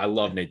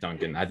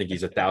Duncan. I think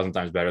he's 1,000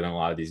 times better than a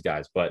lot of these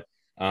guys. But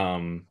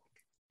I'm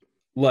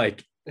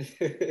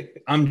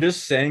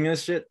just saying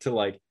this shit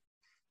to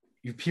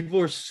you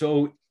people are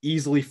so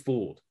easily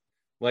fooled.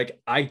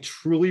 I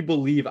truly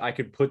believe I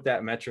could put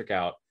that metric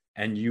out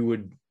and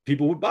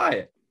people would buy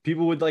it.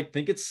 People would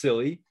think it's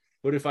silly.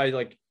 But if I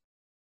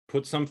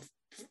put some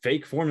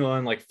fake formula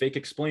and fake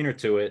explainer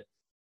to it,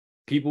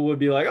 people would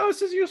be like, oh,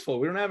 this is useful.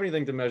 We don't have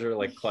anything to measure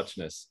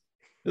clutchness.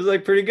 This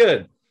is pretty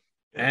good.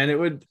 And it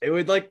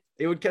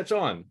would catch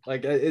on.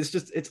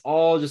 It's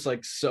all just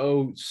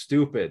so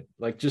stupid.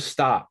 Just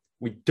stop.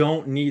 We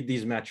don't need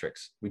these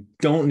metrics. We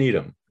don't need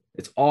them.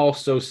 It's all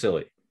so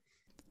silly.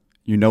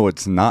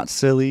 It's not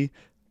silly.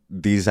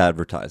 These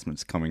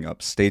advertisements coming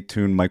up. Stay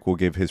tuned. Mike will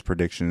give his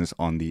predictions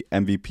on the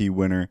MVP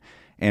winner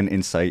and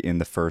insight in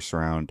the first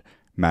round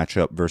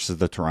matchup versus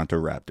the Toronto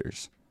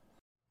Raptors.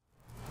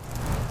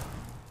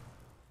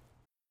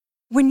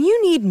 When you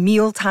need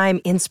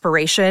mealtime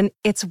inspiration,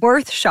 it's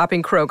worth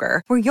shopping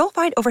Kroger, where you'll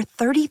find over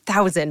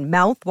 30,000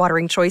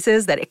 mouth-watering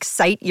choices that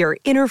excite your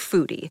inner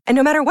foodie. And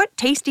no matter what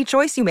tasty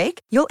choice you make,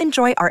 you'll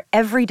enjoy our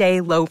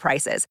everyday low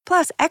prices,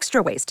 plus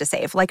extra ways to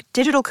save, like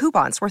digital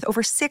coupons worth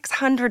over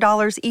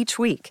 $600 each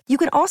week. You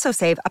can also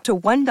save up to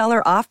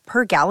 $1 off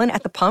per gallon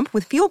at the pump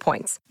with fuel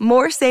points.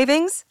 More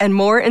savings and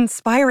more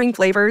inspiring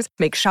flavors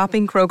make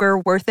shopping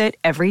Kroger worth it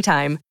every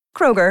time.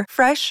 Kroger,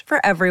 fresh for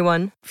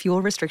everyone.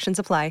 Fuel restrictions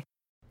apply.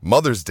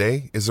 Mother's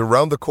Day is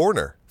around the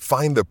corner.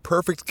 Find the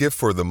perfect gift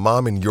for the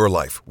mom in your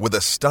life with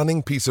a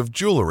stunning piece of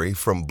jewelry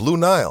from Blue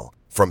Nile.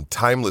 From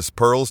timeless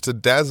pearls to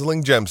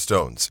dazzling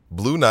gemstones,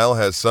 Blue Nile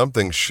has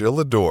something she'll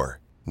adore.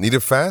 Need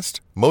it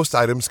fast? Most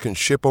items can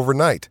ship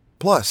overnight.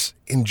 Plus,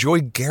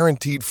 enjoy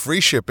guaranteed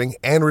free shipping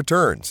and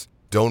returns.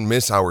 Don't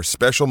miss our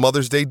special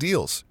Mother's Day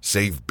deals.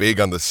 Save big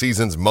on the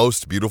season's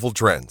most beautiful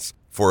trends.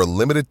 For a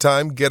limited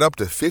time, get up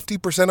to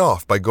 50%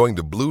 off by going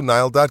to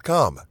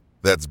BlueNile.com.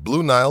 That's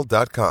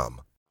BlueNile.com.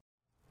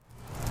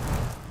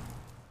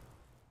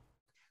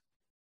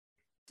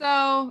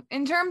 So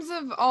in terms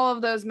of all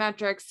of those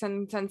metrics,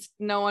 and since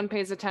no one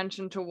pays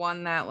attention to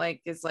one that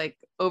is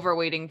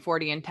overweighting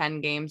 40 and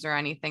 10 games or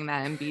anything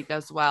that Embiid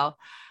does well,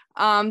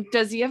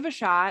 does he have a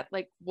shot?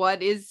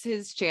 What is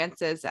his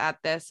chances at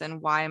this,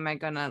 and why am I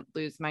gonna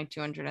lose my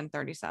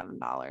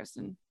 $237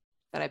 and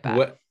that I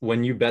bet?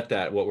 When you bet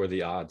that, what were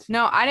the odds?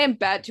 No, I didn't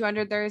bet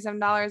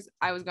 $237.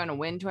 I was going to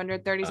win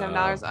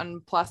 $237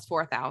 on plus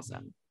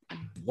 4,000.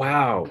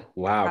 Wow.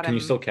 Can you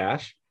still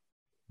cash?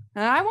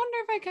 And I wonder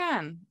if I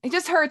can. It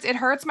just hurts. It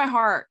hurts my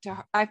heart.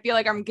 I feel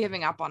like I'm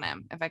giving up on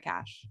him if I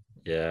cash.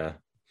 Yeah.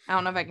 I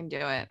don't know if I can do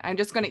it. I'm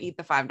just going to eat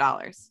the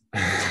 $5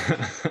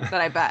 that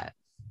I bet.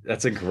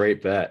 That's a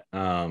great bet.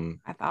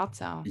 I thought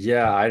so.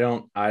 Yeah, I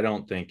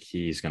don't think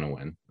he's going to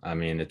win. I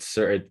mean,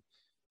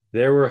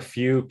 there were a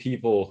few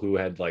people who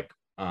had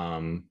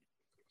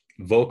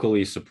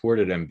vocally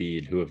supported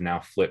Embiid who have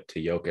now flipped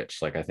to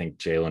Jokic. I think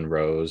Jalen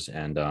Rose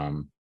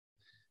and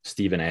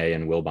Stephen A.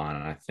 and Wilbon,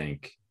 and I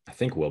think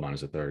Wilbon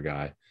is the third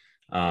guy.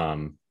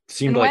 And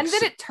when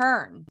did it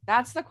turn?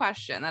 That's the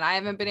question that I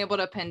haven't been able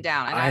to pin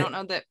down. And I don't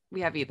know that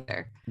we have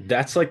either.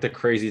 That's the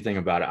crazy thing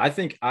about it. I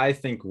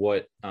think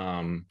what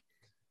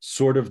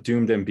sort of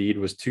doomed Embiid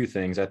was two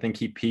things. I think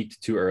he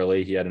peaked too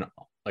early. He had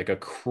a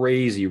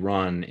crazy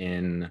run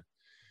in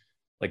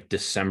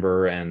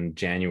December and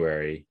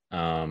January.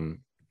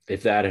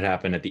 If that had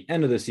happened at the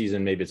end of the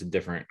season, maybe it's a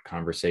different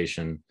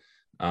conversation.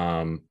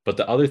 But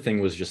the other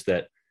thing was just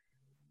that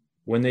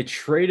when they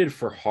traded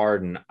for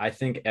Harden, I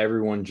think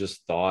everyone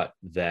just thought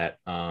that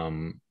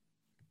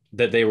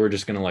that they were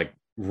just going to like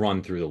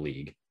run through the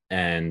league,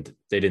 and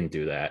they didn't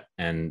do that,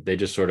 and they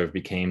just sort of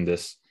became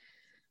this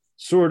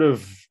sort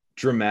of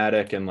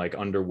dramatic and like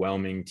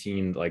underwhelming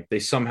team. Like they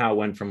somehow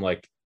went from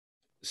like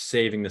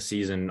saving the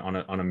season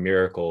on a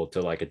miracle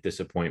to like a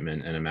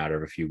disappointment in a matter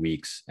of a few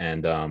weeks,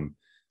 and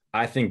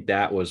I think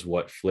that was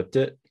what flipped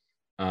it.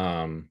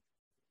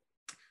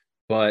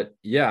 But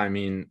yeah, I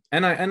mean,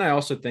 and I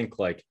also think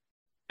like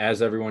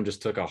as everyone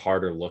just took a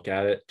harder look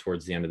at it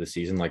towards the end of the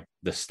season, like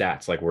the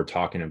stats, like we're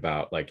talking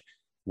about, like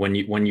when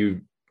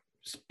you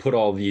put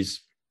all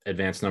these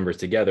advanced numbers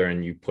together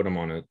and you put them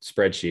on a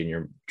spreadsheet and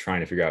you're trying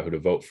to figure out who to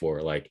vote for,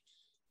 like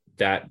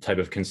that type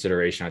of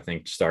consideration, I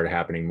think, started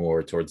happening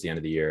more towards the end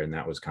of the year. And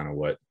that was kind of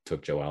what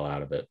took Joel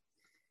out of it.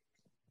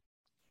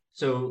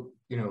 So,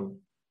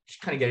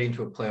 just kind of getting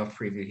into a playoff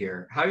preview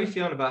here. How are you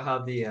feeling about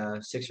how the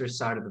Sixers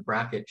side of the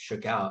bracket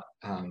shook out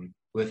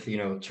with,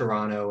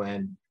 Toronto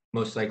and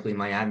most likely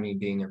Miami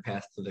being their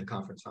path to the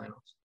conference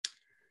finals?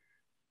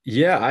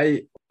 Yeah,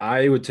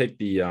 I would take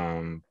the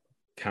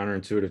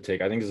counterintuitive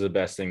take. I think this is the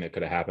best thing that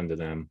could have happened to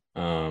them.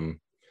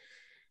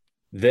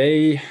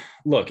 They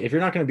look, if you're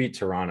not going to beat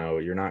Toronto,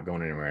 you're not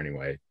going anywhere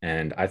anyway.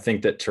 And I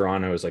think that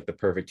Toronto is like the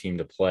perfect team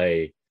to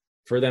play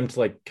for them to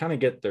like kind of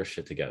get their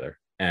shit together.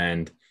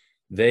 And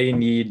they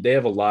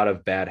have a lot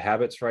of bad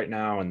habits right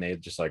now, and they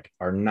just like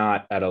are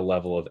not at a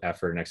level of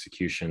effort and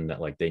execution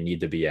that like they need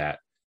to be at.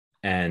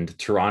 And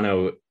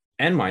Toronto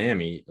and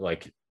Miami,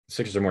 like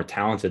Sixers are more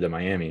talented than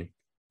Miami.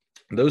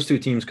 Those two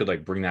teams could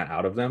like bring that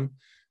out of them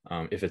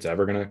if it's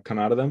ever going to come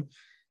out of them.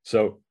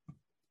 So,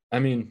 I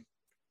mean,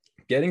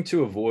 getting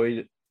to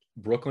avoid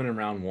Brooklyn in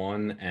round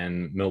 1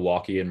 and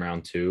Milwaukee in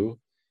round 2,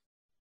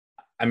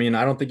 I mean,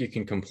 I don't think you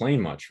can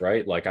complain much,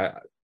 right? Like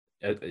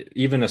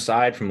even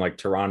aside from like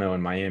Toronto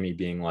and Miami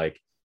being like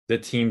the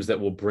teams that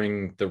will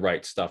bring the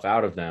right stuff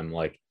out of them,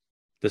 like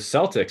the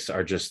Celtics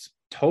are just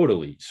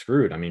totally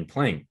screwed. I mean,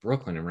 playing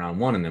Brooklyn in round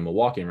 1 and then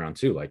Milwaukee in round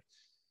 2, like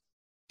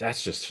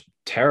that's just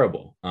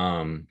terrible.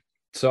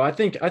 So I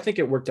think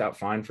it worked out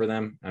fine for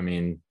them. I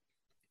mean,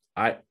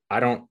 I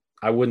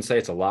wouldn't say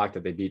it's a lock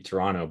that they beat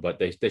Toronto, but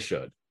they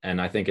should. And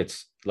I think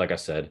it's, like I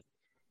said,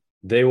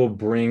 they will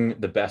bring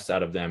the best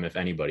out of them if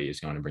anybody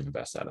is going to bring the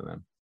best out of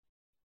them.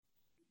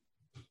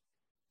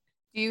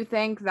 Do you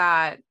think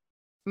that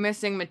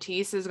missing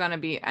Matisse is going to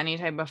be any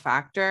type of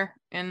factor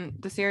in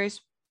the series?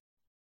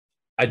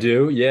 I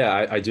do.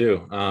 Yeah, I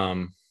do.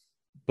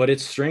 But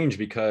it's strange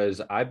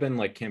because I've been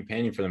like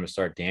campaigning for them to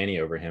start Danny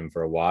over him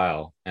for a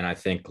while. And I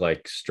think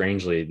like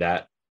strangely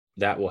that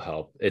will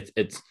help.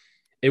 It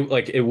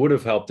would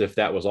have helped if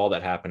that was all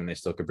that happened and they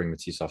still could bring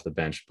Matisse off the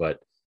bench. But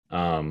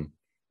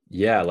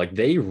yeah, like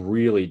they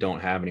really don't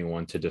have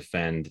anyone to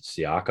defend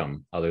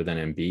Siakam other than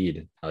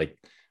Embiid. Like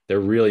they're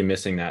really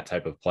missing that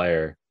type of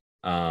player.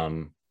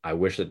 I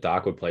wish that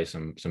Doc would play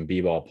some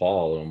B-ball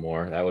Paul a little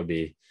more. That would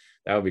be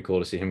cool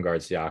to see him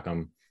guard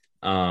Siakam.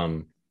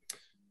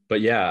 But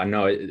yeah, I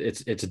know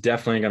it's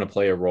definitely going to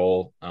play a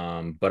role.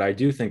 But I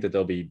do think that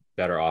they'll be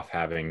better off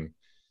having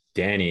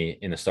Danny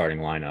in the starting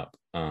lineup.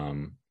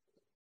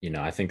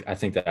 I think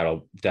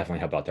that'll definitely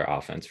help out their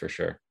offense for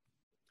sure.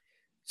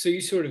 So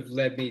you sort of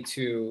led me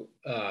to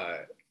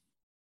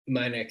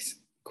my next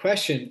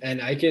question,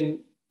 and I can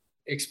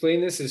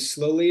explain this as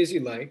slowly as you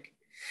like.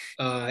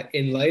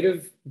 In light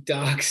of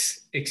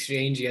Doc's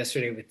exchange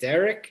yesterday with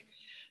Derek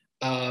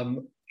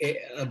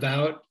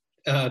about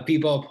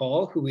B-ball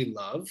Paul, who we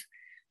love,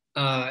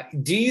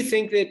 do you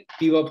think that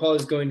B-ball Paul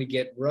is going to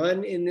get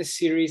run in this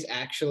series?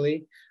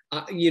 Actually,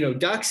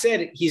 Doc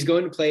said he's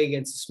going to play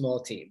against small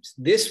teams.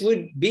 This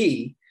would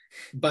be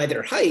by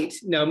their height.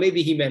 Now,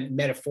 maybe he meant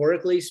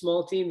metaphorically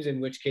small teams,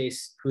 in which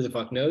case, who the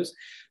fuck knows?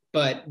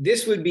 But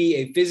this would be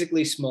a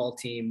physically small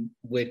team,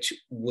 which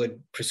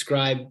would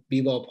prescribe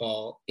B-ball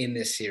Paul in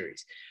this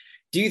series.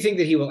 Do you think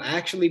that he will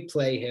actually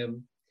play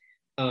him?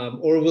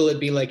 Or will it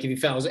be like if he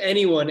fouls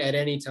anyone at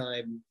any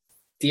time,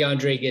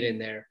 DeAndre get in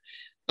there?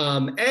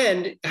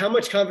 And how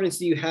much confidence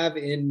do you have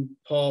in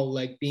Paul,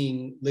 like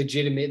being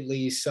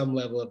legitimately some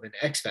level of an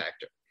X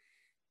factor?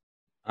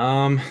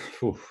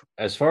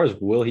 As far as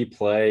will he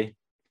play,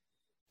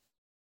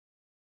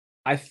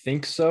 I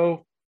think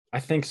so.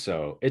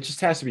 It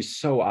just has to be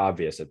so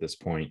obvious at this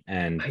point.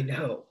 And I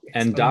know.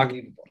 And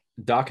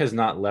Doc has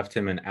not left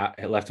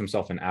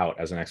himself an out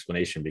as an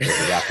explanation because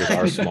the Raptors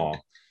are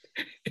small.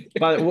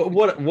 But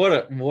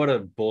what a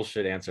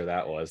bullshit answer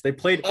that was. They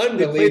played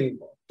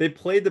unbelievable. They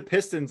played the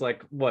Pistons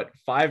like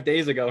 5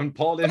 days ago, and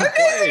Paul didn't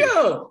play.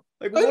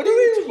 Like, what are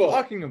you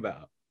talking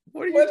about?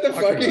 What the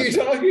fuck are you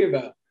talking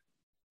about?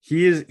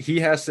 He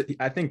has to.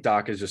 I think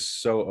Doc is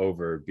just so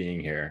over being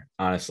here.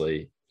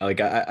 Honestly,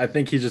 like I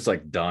think he's just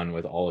like done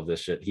with all of this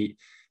shit.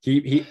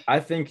 I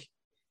think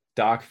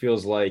Doc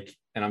feels like,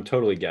 and I'm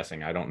totally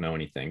guessing. I don't know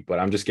anything, but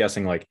I'm just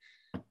guessing. Like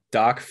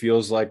Doc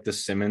feels like the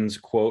Simmons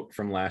quote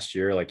from last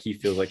year. Like he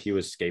feels like he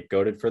was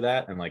scapegoated for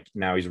that, and like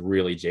now he's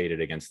really jaded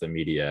against the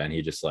media, and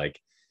he just like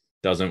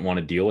doesn't want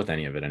to deal with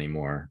any of it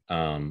anymore.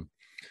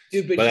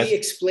 Dude, but But he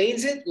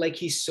explains it like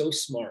he's so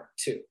smart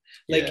too.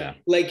 Like, Yeah.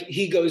 like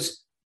he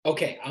goes,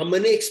 okay, I'm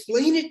going to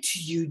explain it to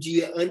you. Do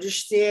you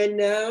understand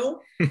now?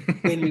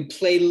 When we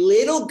play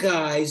little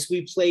guys,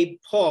 we play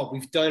Paul.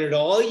 We've done it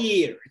all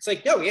year. It's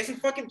like, no, he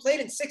hasn't fucking played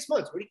in 6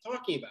 months. What are you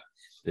talking about?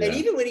 Yeah. And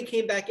even when he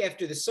came back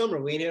after the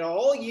summer, we had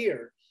all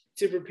year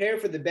to prepare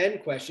for the Ben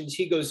questions.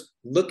 He goes,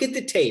 look at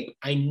the tape.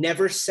 I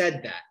never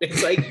said that.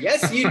 It's like,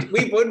 yes,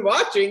 we've been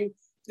watching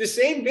the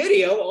same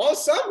video all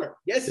summer.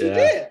 Yes, you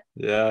did.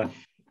 Yeah.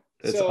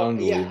 It's So,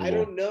 unbelievable. yeah, I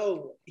don't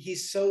know.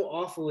 He's so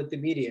awful with the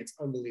media. It's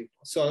unbelievable.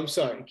 So I'm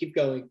sorry. Keep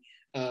going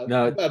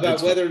No,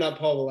 about whether or not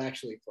Paul will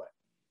actually play.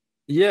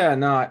 Yeah,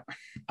 no,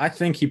 I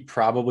think he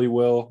probably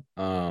will.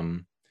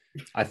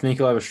 I think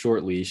he'll have a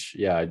short leash.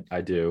 Yeah,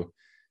 I do.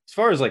 As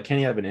far as like, can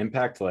he have an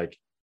impact? Like,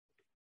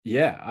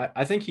 yeah,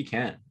 I think he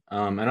can.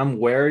 And I'm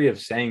wary of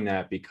saying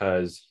that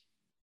because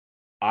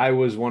I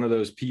was one of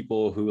those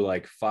people who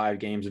like 5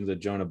 games into the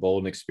Jonah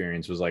Bolden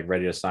experience was like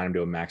ready to sign him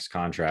to a max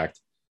contract.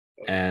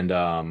 And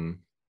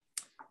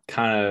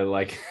kind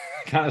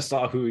of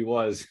saw who he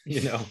was,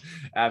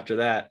 after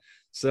that.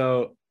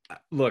 So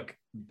look,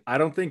 I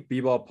don't think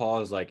B-ball Paul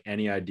has like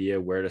any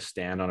idea where to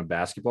stand on a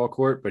basketball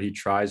court, but he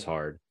tries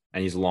hard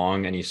and he's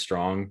long and he's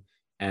strong.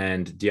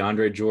 And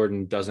DeAndre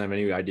Jordan doesn't have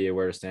any idea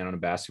where to stand on a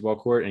basketball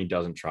court and he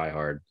doesn't try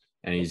hard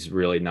and he's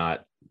really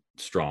not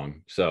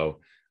strong. So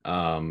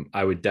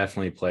I would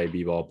definitely play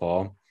B-ball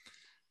Paul.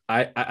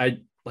 I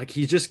like,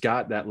 he's just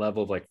got that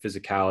level of like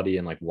physicality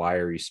and like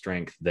wiry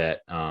strength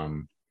that,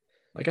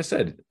 like I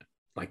said,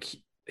 like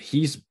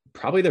he's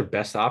probably their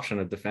best option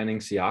of defending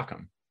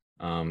Siakam.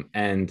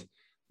 And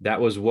that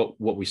was what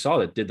we saw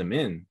that did them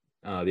in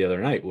the other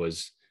night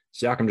was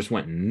Siakam just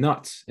went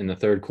nuts in the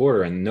third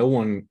quarter and no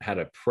one had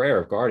a prayer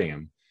of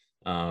guarding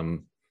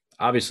him.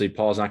 Obviously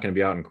Paul's not going to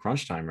be out in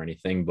crunch time or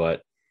anything,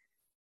 but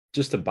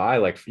just to buy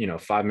like,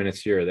 5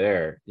 minutes here or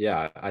there.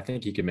 Yeah. I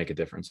think he could make a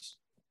difference.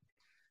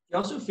 He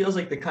also feels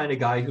like the kind of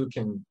guy who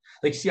can,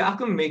 like,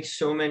 Siakam makes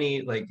so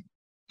many like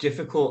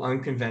difficult,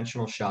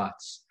 unconventional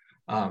shots.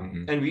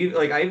 And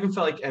I even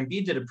felt like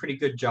Embiid did a pretty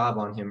good job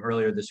on him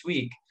earlier this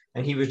week,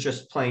 and he was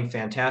just playing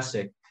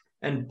fantastic.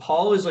 And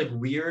Paul is like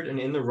weird and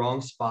in the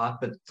wrong spot,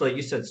 but like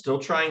you said, still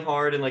trying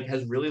hard and like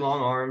has really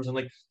long arms and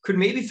like could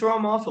maybe throw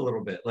him off a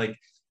little bit. Like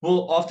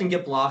will often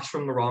get blocks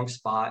from the wrong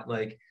spot.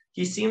 Like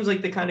he seems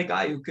like the kind of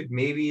guy who could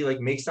maybe like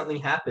make something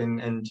happen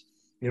and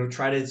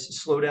try to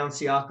slow down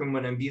Siakam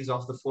when Embiid's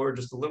off the floor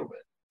just a little bit.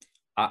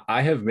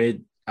 I've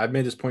made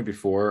this point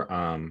before.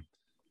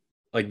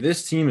 Like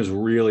this team is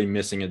really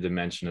missing a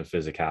dimension of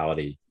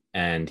physicality,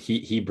 and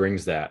he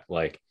brings that.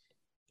 Like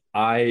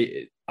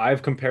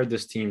I've compared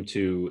this team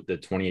to the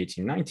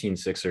 2018-19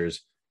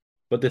 Sixers,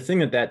 but the thing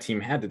that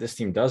team had that this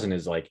team doesn't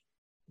is like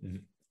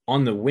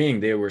on the wing,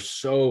 they were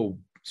so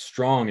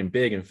strong and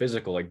big and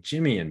physical. Like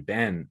Jimmy and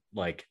Ben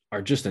like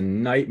are just a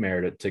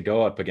nightmare to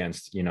go up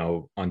against,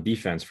 on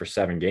defense for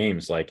 7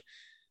 games. Like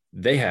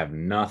they have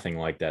nothing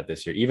like that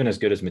this year. Even as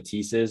good as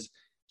Matisse is,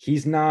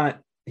 he's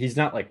not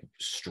like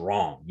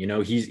strong,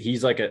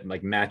 he's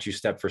like match you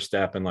step for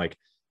step and like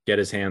get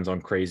his hands on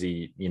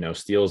crazy,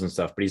 steals and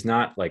stuff, but he's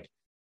not like,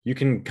 you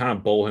can kind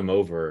of bowl him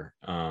over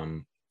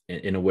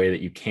in a way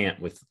that you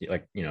can't with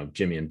like,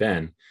 Jimmy and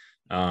Ben.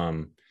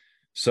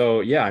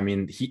 So yeah, I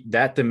mean,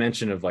 that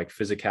dimension of like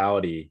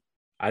physicality,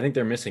 I think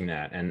they're missing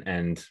that.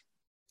 And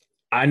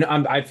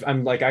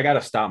I'm like, I got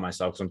to stop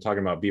myself because I'm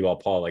talking about B-ball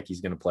Paul, like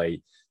he's going to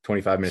play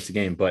 25 minutes a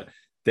game, but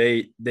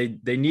they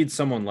need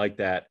someone like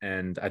that.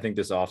 And I think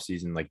this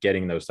offseason, like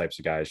getting those types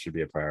of guys should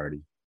be a priority.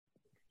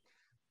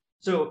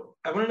 So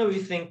I want to know what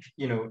you think,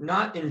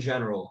 not in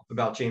general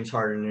about James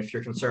Harden, if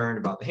you're concerned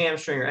about the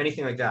hamstring or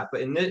anything like that,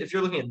 but if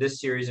you're looking at this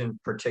series in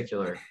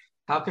particular,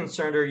 how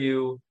concerned are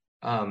you,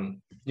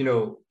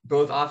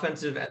 both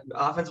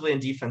offensively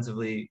and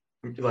defensively,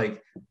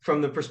 like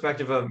from the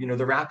perspective of, the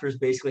Raptors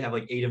basically have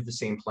like 8 of the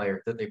same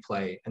player that they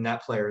play. And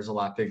that player is a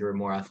lot bigger and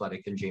more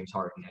athletic than James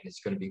Harden. And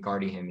it's going to be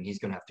guarding him and he's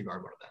going to have to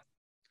guard one of them.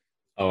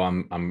 Oh,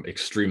 I'm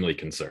extremely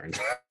concerned.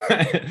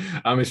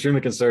 I'm extremely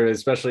concerned,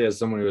 especially as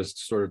someone who has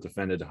sort of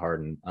defended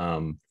Harden.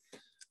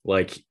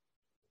 Like,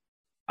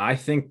 I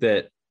think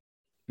that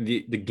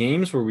the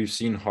games where we've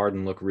seen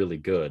Harden look really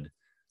good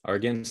are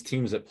against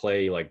teams that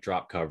play like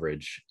drop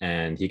coverage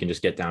and he can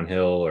just get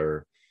downhill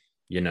or,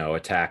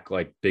 attack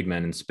like big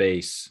men in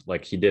space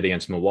like he did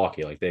against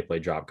Milwaukee. Like they play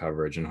drop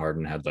coverage and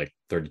Harden had like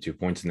 32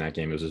 points in that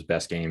game. It was his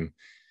best game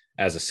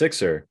as a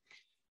Sixer.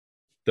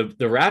 The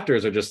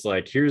Raptors are just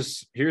like,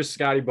 here's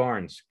Scotty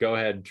Barnes. Go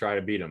ahead, try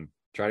to beat him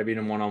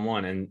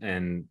one-on-one.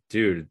 And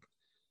dude,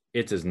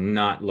 it does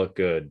not look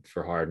good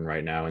for Harden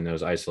right now in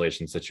those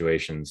isolation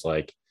situations.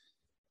 Like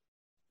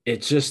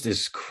it just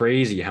is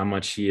crazy how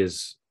much he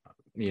is,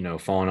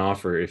 fallen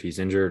off or if he's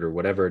injured or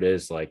whatever it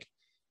is. Like,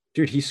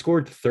 dude, he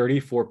scored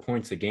 34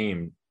 points a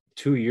game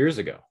 2 years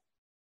ago.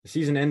 The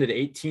season ended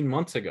 18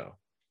 months ago.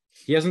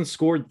 He hasn't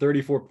scored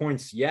 34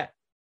 points yet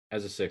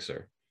as a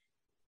Sixer.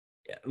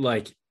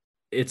 Like,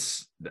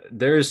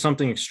 there is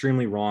something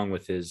extremely wrong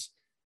with his,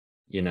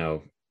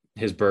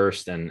 his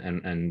burst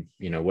and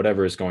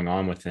whatever is going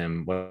on with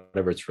him,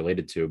 whatever it's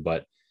related to.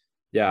 But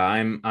yeah,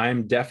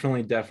 I'm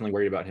definitely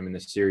worried about him in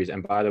this series.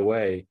 And by the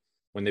way,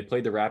 when they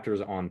played the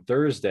Raptors on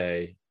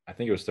Thursday, I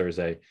think it was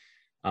Thursday,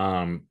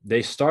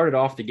 they started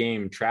off the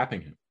game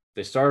trapping him.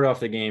 They started off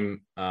the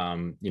game,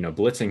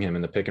 blitzing him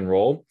in the pick and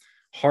roll.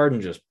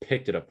 Harden just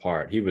picked it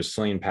apart. He was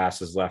slinging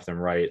passes left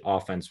and right.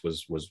 Offense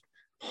was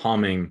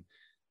humming.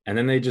 And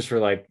then they just were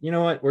like, you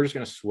know what? We're just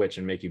going to switch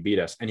and make you beat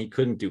us. And he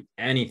couldn't do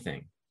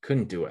anything,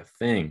 couldn't do a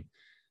thing.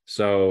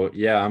 So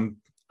yeah,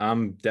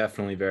 I'm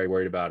definitely very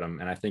worried about him.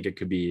 And I think it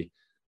could be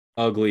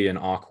ugly and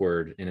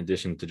awkward in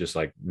addition to just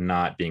like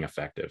not being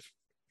effective.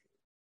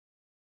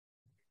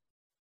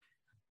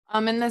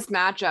 In this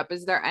matchup,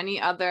 is there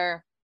any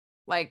other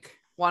like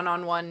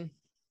one-on-one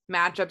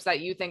matchups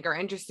that you think are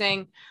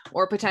interesting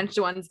or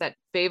potential ones that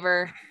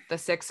favor the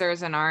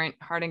Sixers and aren't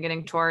Harden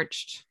getting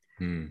torched?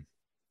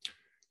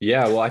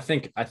 Yeah, well, I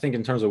think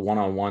in terms of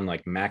one-on-one,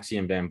 like Maxey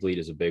and Van Vliet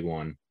is a big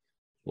one.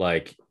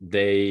 Like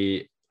Tyrese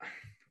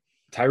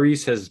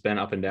has been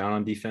up and down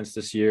on defense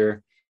this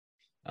year.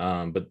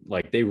 But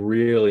like they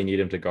really need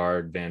him to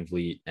guard Van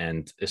Vliet,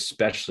 and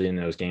especially in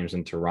those games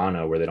in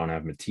Toronto where they don't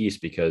have Matisse,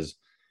 because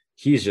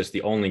he's just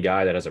the only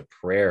guy that has a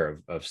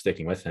prayer of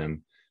sticking with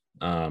him.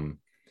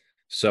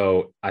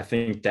 So I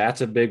think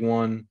that's a big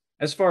one.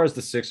 As far as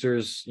the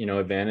Sixers,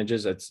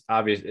 advantages, it's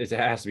obvious. It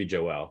has to be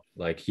Joel.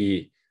 Like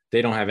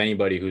they don't have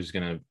anybody who's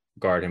going to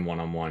guard him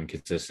one-on-one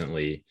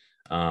consistently.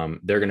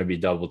 They're going to be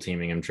double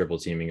teaming him, triple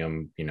teaming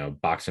him,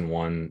 boxing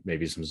one,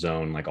 maybe some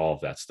zone, like all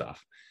of that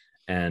stuff.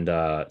 And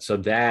so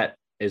that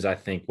is, I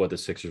think, what the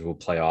Sixers will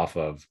play off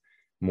of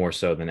more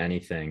so than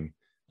anything.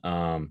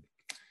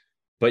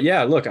 But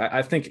yeah, look,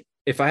 I think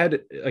if I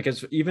had, like,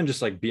 it's even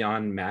just like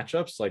beyond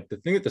matchups, like the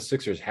thing that the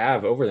Sixers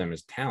have over them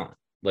is talent.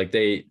 Like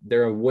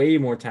they're a way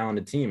more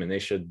talented team and they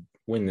should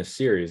win this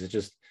series. It's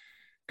just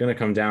going to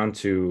come down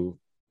to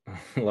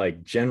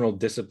like general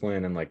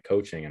discipline and like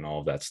coaching and all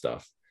of that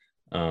stuff.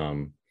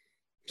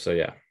 So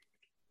yeah.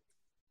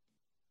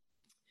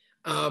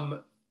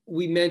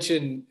 You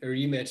mentioned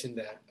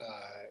that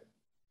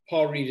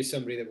Paul Reed is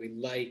somebody that we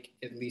like,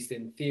 at least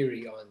in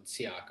theory, on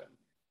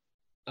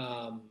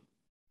Siakam.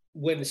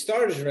 When the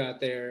starters are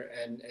out there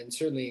and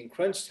certainly in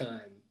crunch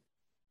time,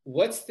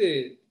 what's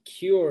the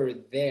cure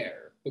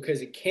there?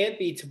 Because it can't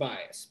be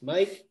Tobias.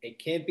 Mike, it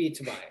can't be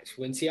Tobias.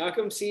 When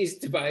Siakam sees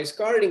Tobias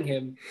guarding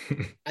him,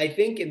 I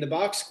think in the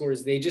box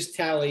scores, they just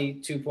tally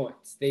 2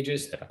 points. They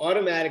just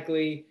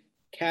automatically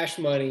cash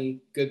money,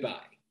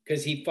 goodbye.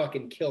 Because he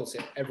fucking kills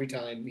it every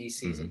time he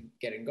sees him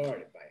getting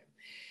guarded by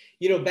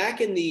him.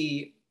 Back in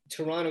the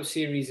Toronto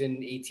series in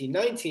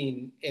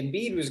 18-19,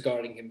 Embiid was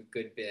guarding him a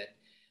good bit.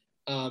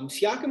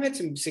 Siakam had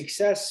some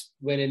success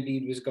when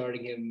Embiid was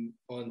guarding him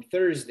on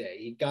Thursday.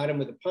 He got him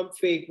with a pump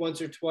fake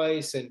once or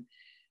twice. And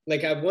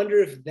like, I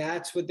wonder if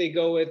that's what they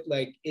go with,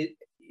 like it,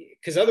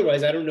 because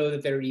otherwise I don't know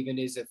that there even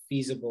is a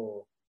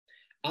feasible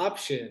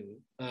option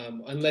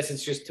unless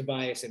it's just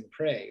Tobias and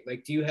Prey.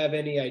 Like, do you have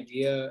any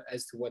idea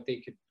as to what they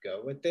could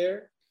go with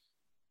there?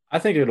 I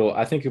think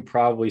you'll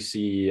probably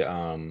see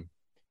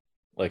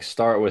like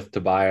start with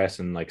Tobias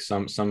and like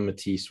some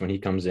Matisse when he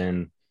comes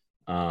in,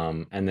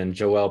 and then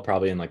Joel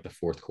probably in like the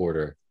fourth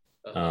quarter.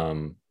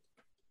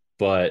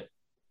 But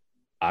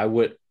I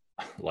would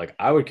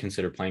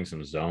consider playing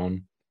some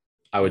zone.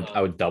 I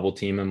would double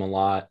team him a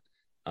lot.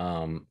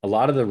 A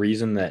lot of the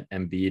reason that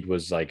Embiid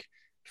was like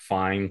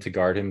fine to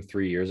guard him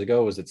 3 years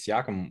ago was that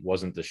Siakam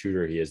wasn't the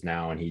shooter he is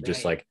now, and he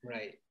just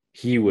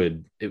he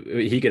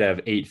could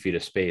have 8 feet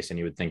of space and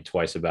he would think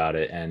twice about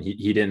it, and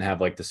he didn't have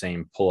like the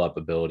same pull-up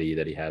ability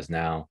that he has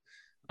now.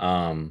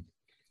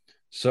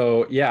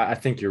 So yeah, I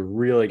think you're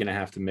really gonna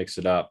have to mix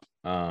it up.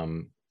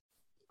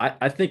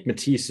 I think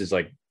Matisse is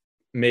like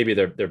maybe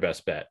their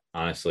best bet,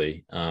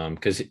 honestly,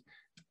 because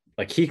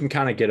like he can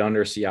kind of get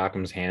under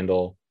Siakam's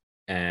handle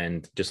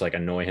and just like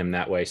annoy him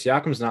that way.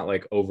 Siakam's not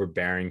like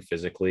overbearing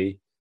physically.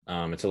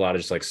 It's a lot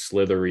of just like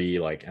slithery,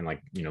 like, and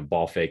like,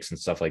 ball fakes and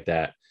stuff like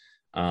that.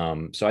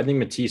 So I think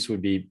Matisse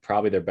would be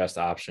probably their best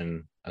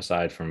option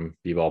aside from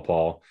B-ball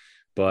Paul.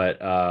 But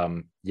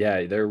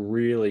yeah, they're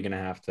really going to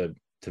have to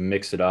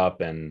mix it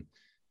up and,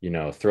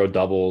 throw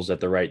doubles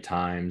at the right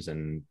times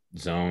and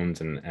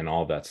zones and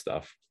all that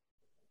stuff.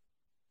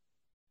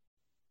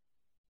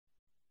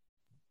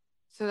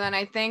 So then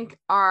I think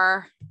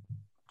our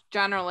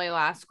generally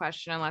last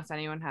question, unless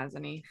anyone has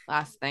any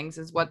last things,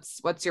 is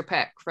what's your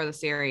pick for the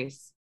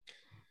series?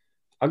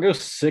 I'll go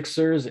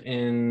Sixers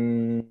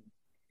in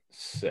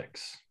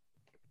 6.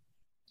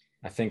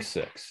 I think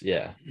 6.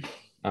 Yeah.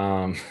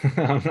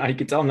 I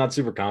can tell I'm not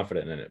super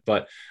confident in it,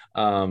 but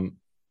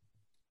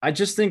I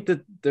just think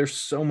that they're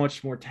so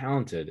much more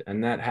talented,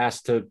 and that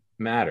has to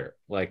matter.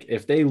 Like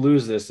if they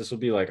lose this will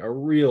be like a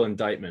real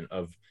indictment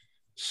of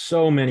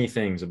so many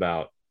things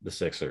about the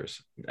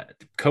Sixers,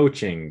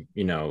 coaching,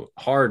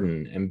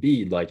 Harden,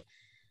 Embiid. Like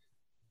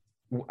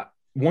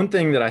one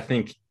thing that I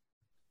think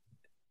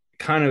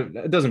kind of,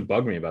 it doesn't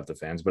bug me about the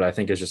fans, but I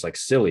think it's just like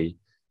silly,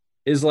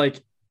 is like,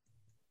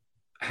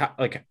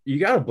 like you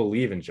got to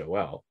believe in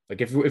Joel.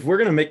 Like if we're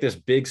going to make this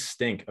big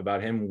stink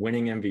about him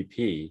winning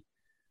MVP,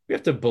 we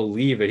have to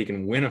believe that he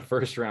can win a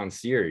first round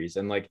series.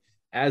 And like,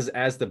 as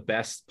the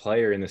best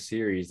player in the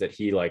series, that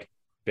he like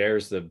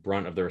bears the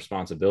brunt of the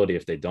responsibility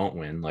if they don't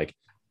win. Like,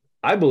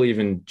 I believe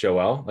in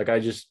Joel. Like,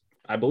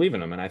 I believe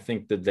in him. And I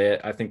think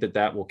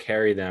that will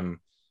carry them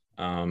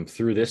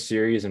through this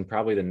series and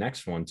probably the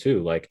next one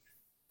too. Like,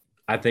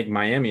 I think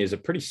Miami is a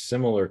pretty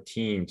similar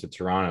team to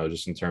Toronto,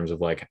 just in terms of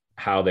like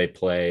how they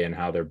play and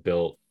how they're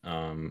built,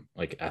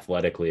 like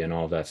athletically and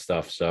all of that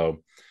stuff.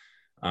 So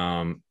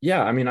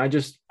yeah, I mean, I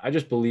just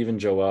believe in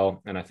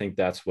Joel, and I think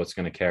that's what's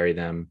going to carry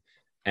them.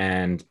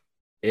 And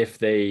if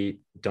they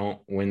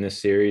don't win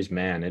this series,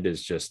 man, it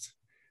is just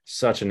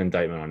such an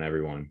indictment on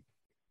everyone.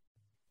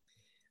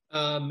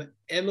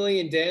 Emily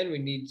and Dan,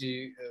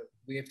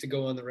 we have to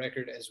go on the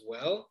record as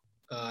well.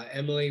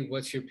 Emily,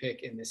 what's your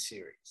pick in this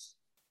series?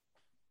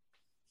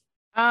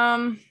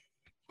 I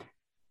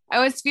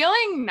was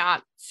feeling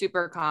not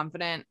super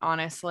confident,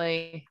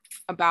 honestly,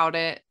 about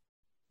it,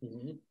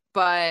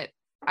 but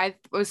I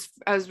was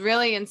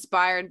really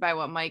inspired by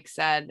what Mike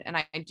said, and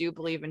I do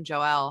believe in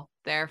Joel.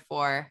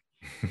 Therefore,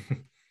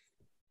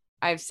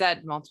 I've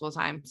said multiple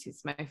times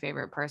he's my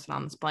favorite person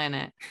on this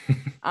planet.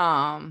 But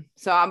I'm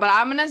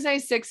gonna say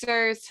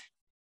Sixers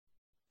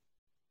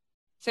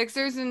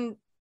and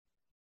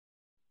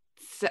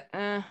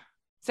 7.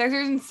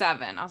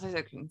 I'll say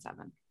 6 and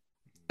 7.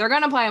 They're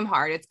gonna play him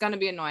hard. It's gonna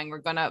be annoying. We're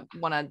gonna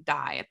want to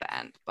die at the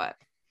end, but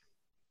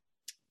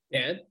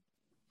yeah. I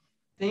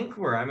think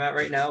where I'm at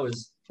right now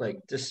is like,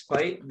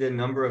 despite the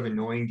number of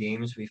annoying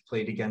games we've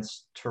played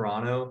against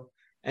Toronto,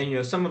 and you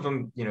know, some of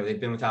them, you know, they've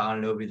been without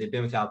Anunoby, they've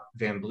been without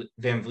Van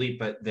Vliet,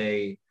 but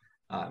they,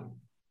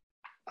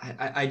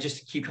 I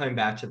just keep coming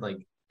back to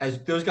like,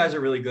 as those guys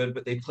are really good,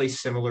 but they play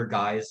similar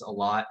guys a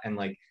lot, and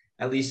like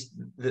at least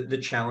the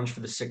challenge for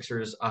the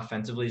Sixers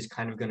offensively is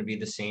kind of going to be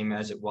the same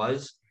as it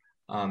was.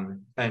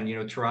 And you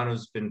know,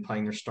 Toronto's been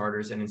playing their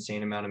starters an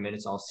insane amount of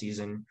minutes all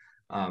season.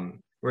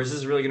 Whereas this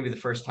is really going to be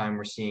the first time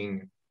we're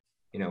seeing,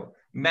 you know,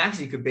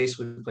 Maxey could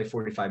basically play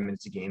 45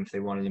 minutes a game if they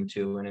wanted him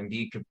to, and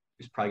Embiid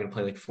is probably going to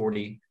play like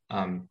 40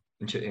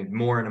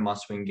 more in a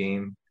must-win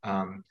game.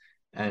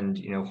 And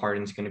you know,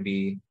 Harden's going to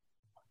be,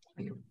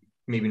 you know,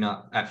 maybe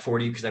not at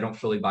 40 because I don't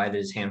fully buy that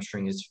his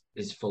hamstring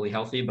is fully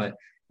healthy, but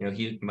you know,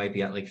 he might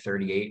be at like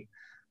 38.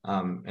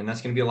 And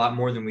that's going to be a lot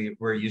more than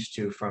we're used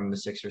to from the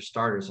Sixers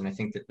starters. And I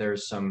think that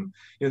there's some,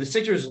 you know, the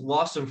Sixers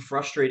lost some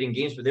frustrating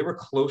games, but they were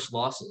close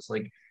losses,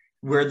 like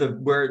where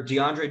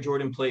DeAndre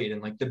Jordan played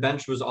and like the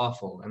bench was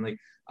awful. And like,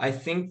 I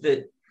think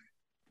that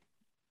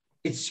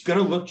it's going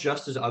to look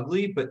just as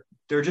ugly, but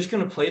they're just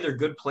going to play their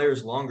good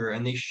players longer,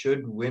 and they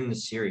should win the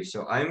series.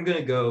 So I'm going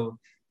to go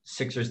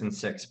Sixers in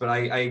 6, but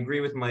I agree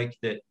with Mike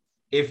that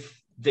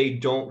if they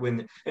don't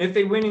win, and if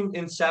they win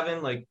in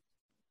 7, like,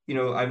 you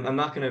know, I'm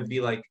not going to be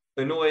like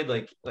annoyed.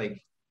 Like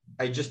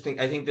I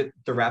think that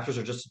the Raptors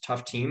are just a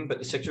tough team, but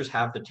the Sixers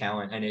have the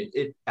talent, and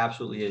it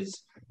absolutely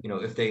is, you know,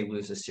 if they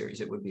lose this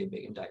series, it would be a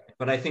big indictment,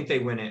 but I think they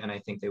win it, and I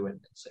think they win it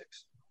in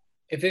 6.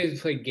 If they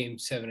played game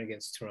 7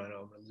 against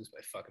Toronto, I'm going to lose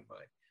my fucking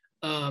mind.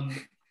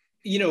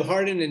 You know,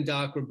 Harden and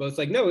Doc were both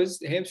like, no,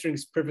 his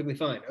hamstring's perfectly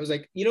fine. I was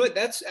like, you know what?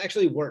 That's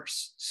actually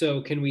worse.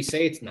 So can we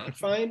say it's not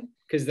fine?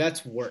 Because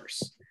that's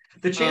worse.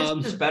 The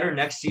chance is better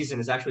next season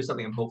is actually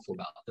something I'm hopeful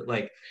about. That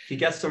like he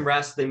gets some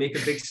rest, they make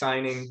a big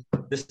signing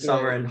this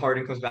summer, and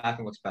Harden comes back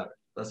and looks better.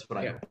 That's what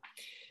I hope.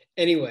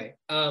 Anyway,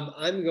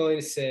 I'm going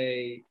to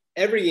say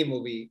every game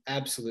will be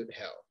absolute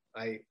hell.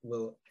 I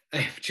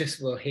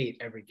just will hate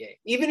every game.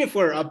 Even if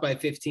we're up by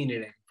 15 at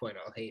any point,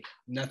 I'll hate it.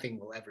 Nothing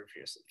will ever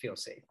feel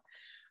safe.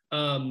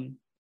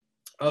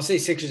 I'll say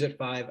Sixers at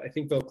 5. I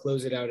think they'll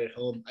close it out at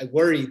home. I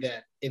worry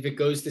that if it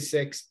goes to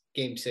 6,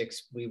 game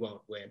 6, we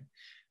won't win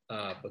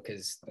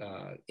because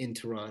in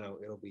Toronto,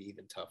 it'll be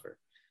even tougher.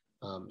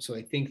 So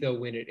I think they'll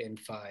win it in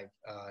 5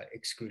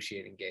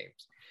 excruciating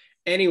games.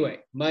 Anyway,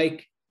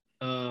 Mike,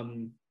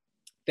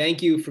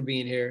 thank you for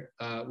being here.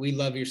 We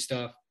love your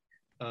stuff.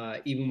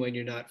 Even when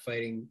you're not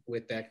fighting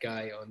with that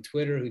guy on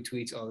Twitter who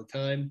tweets all the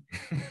time.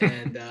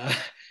 And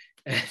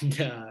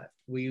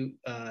we,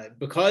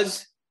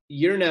 because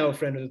you're now a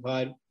friend of the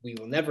pod, we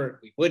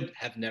would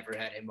have never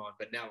had him on,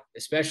 but now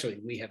especially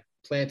we have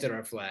planted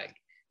our flag,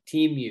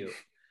 Team U.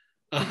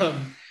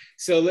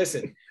 So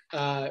listen,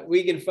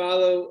 we can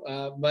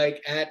follow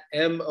Mike at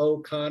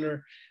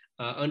MOConnor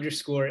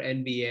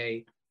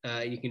 _NBA.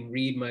 You can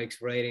read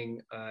Mike's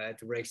writing at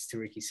the Rights to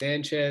Ricky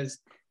Sanchez.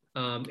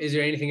 Is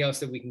there anything else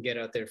that we can get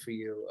out there for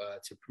you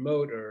to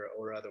promote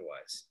or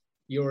otherwise?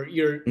 Your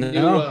new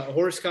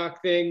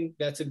horsecock thing,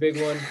 that's a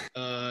big one.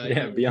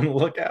 Yeah, be on the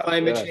lookout.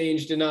 Climate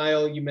change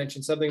denial, you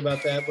mentioned something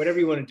about that. Whatever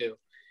you want to do.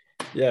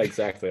 Yeah,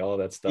 exactly. All of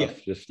that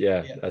stuff.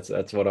 Yeah.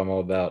 That's what I'm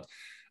all about.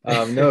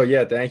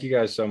 Thank you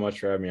guys so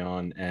much for having me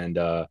on. And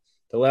the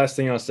last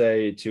thing I'll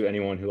say to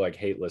anyone who like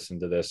hate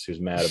listen to this, who's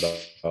mad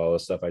about all the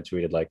stuff I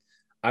tweeted, like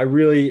I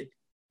really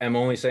am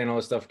only saying all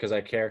this stuff because I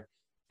care.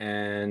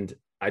 And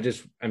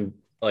I'm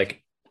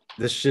like,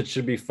 this shit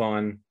should be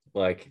fun.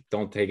 Like,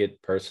 don't take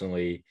it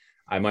personally.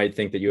 I might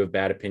think that you have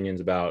bad opinions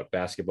about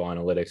basketball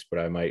analytics, but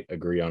I might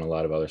agree on a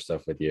lot of other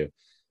stuff with you.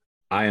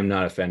 I am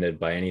not offended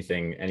by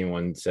anything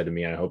anyone said to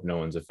me, and I hope no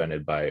one's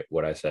offended by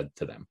what I said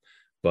to them.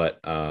 But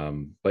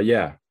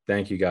yeah,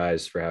 thank you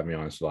guys for having me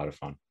on. It's a lot of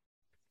fun.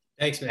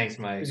 Thanks, man. Thanks,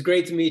 Mike. It was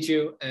great to meet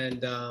you, and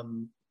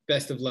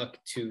best of luck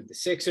to the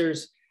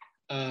Sixers.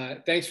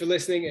 Thanks for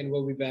listening, and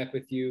we'll be back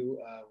with you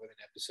with an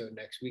episode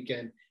next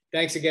weekend.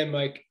 Thanks again,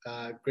 Mike.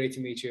 Great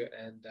to meet you,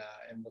 and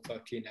we'll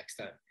talk to you next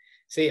time.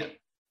 See ya.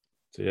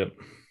 See ya.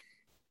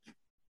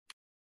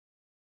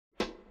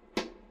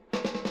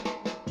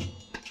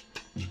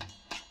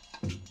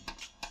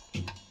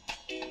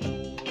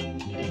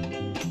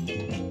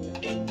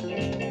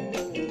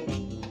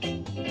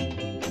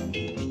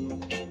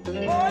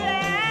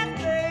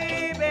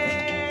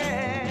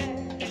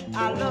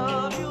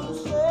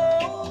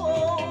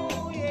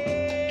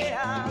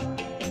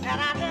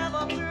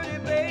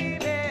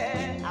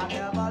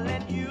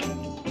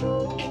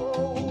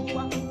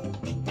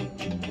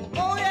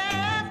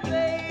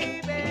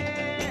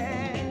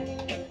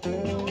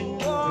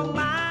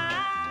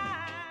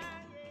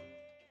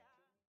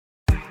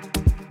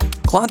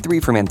 Claude 3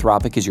 from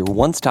Anthropic is your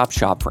one-stop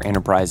shop for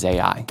enterprise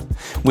AI.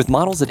 With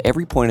models at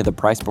every point of the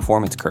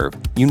price-performance curve,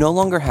 you no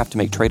longer have to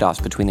make trade-offs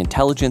between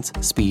intelligence,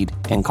 speed,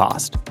 and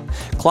cost.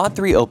 Claude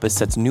 3 Opus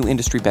sets new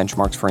industry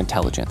benchmarks for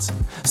intelligence.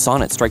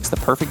 Sonnet strikes the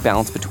perfect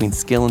balance between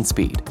skill and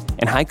speed.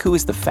 And Haiku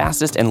is the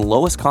fastest and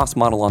lowest-cost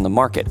model on the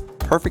market,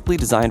 perfectly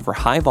designed for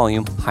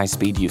high-volume,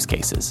 high-speed use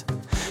cases.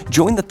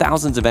 Join the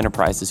thousands of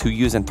enterprises who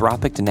use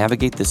Anthropic to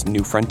navigate this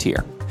new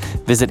frontier.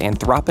 Visit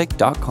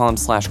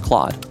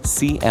anthropic.com/Claude,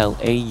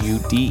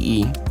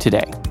 CLAUDE,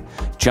 today.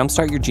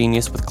 Jumpstart your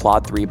genius with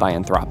Claude 3 by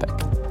Anthropic.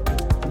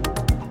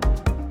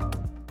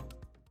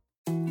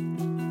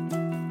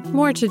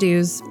 More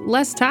to-dos,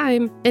 less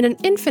time, and an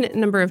infinite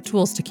number of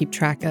tools to keep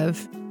track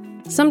of.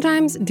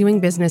 Sometimes doing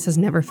business has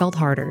never felt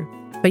harder,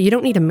 but you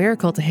don't need a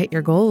miracle to hit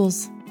your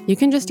goals. You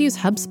can just use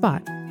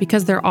HubSpot,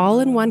 because their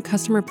all-in-one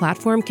customer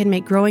platform can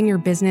make growing your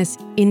business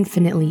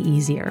infinitely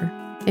easier.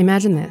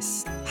 Imagine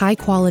this: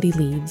 high-quality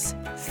leads,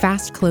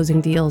 fast closing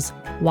deals,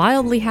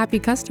 wildly happy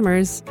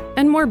customers,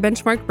 and more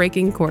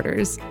benchmark-breaking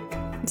quarters.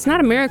 It's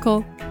not a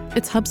miracle,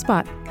 it's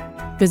HubSpot.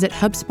 Visit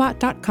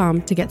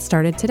HubSpot.com to get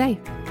started today.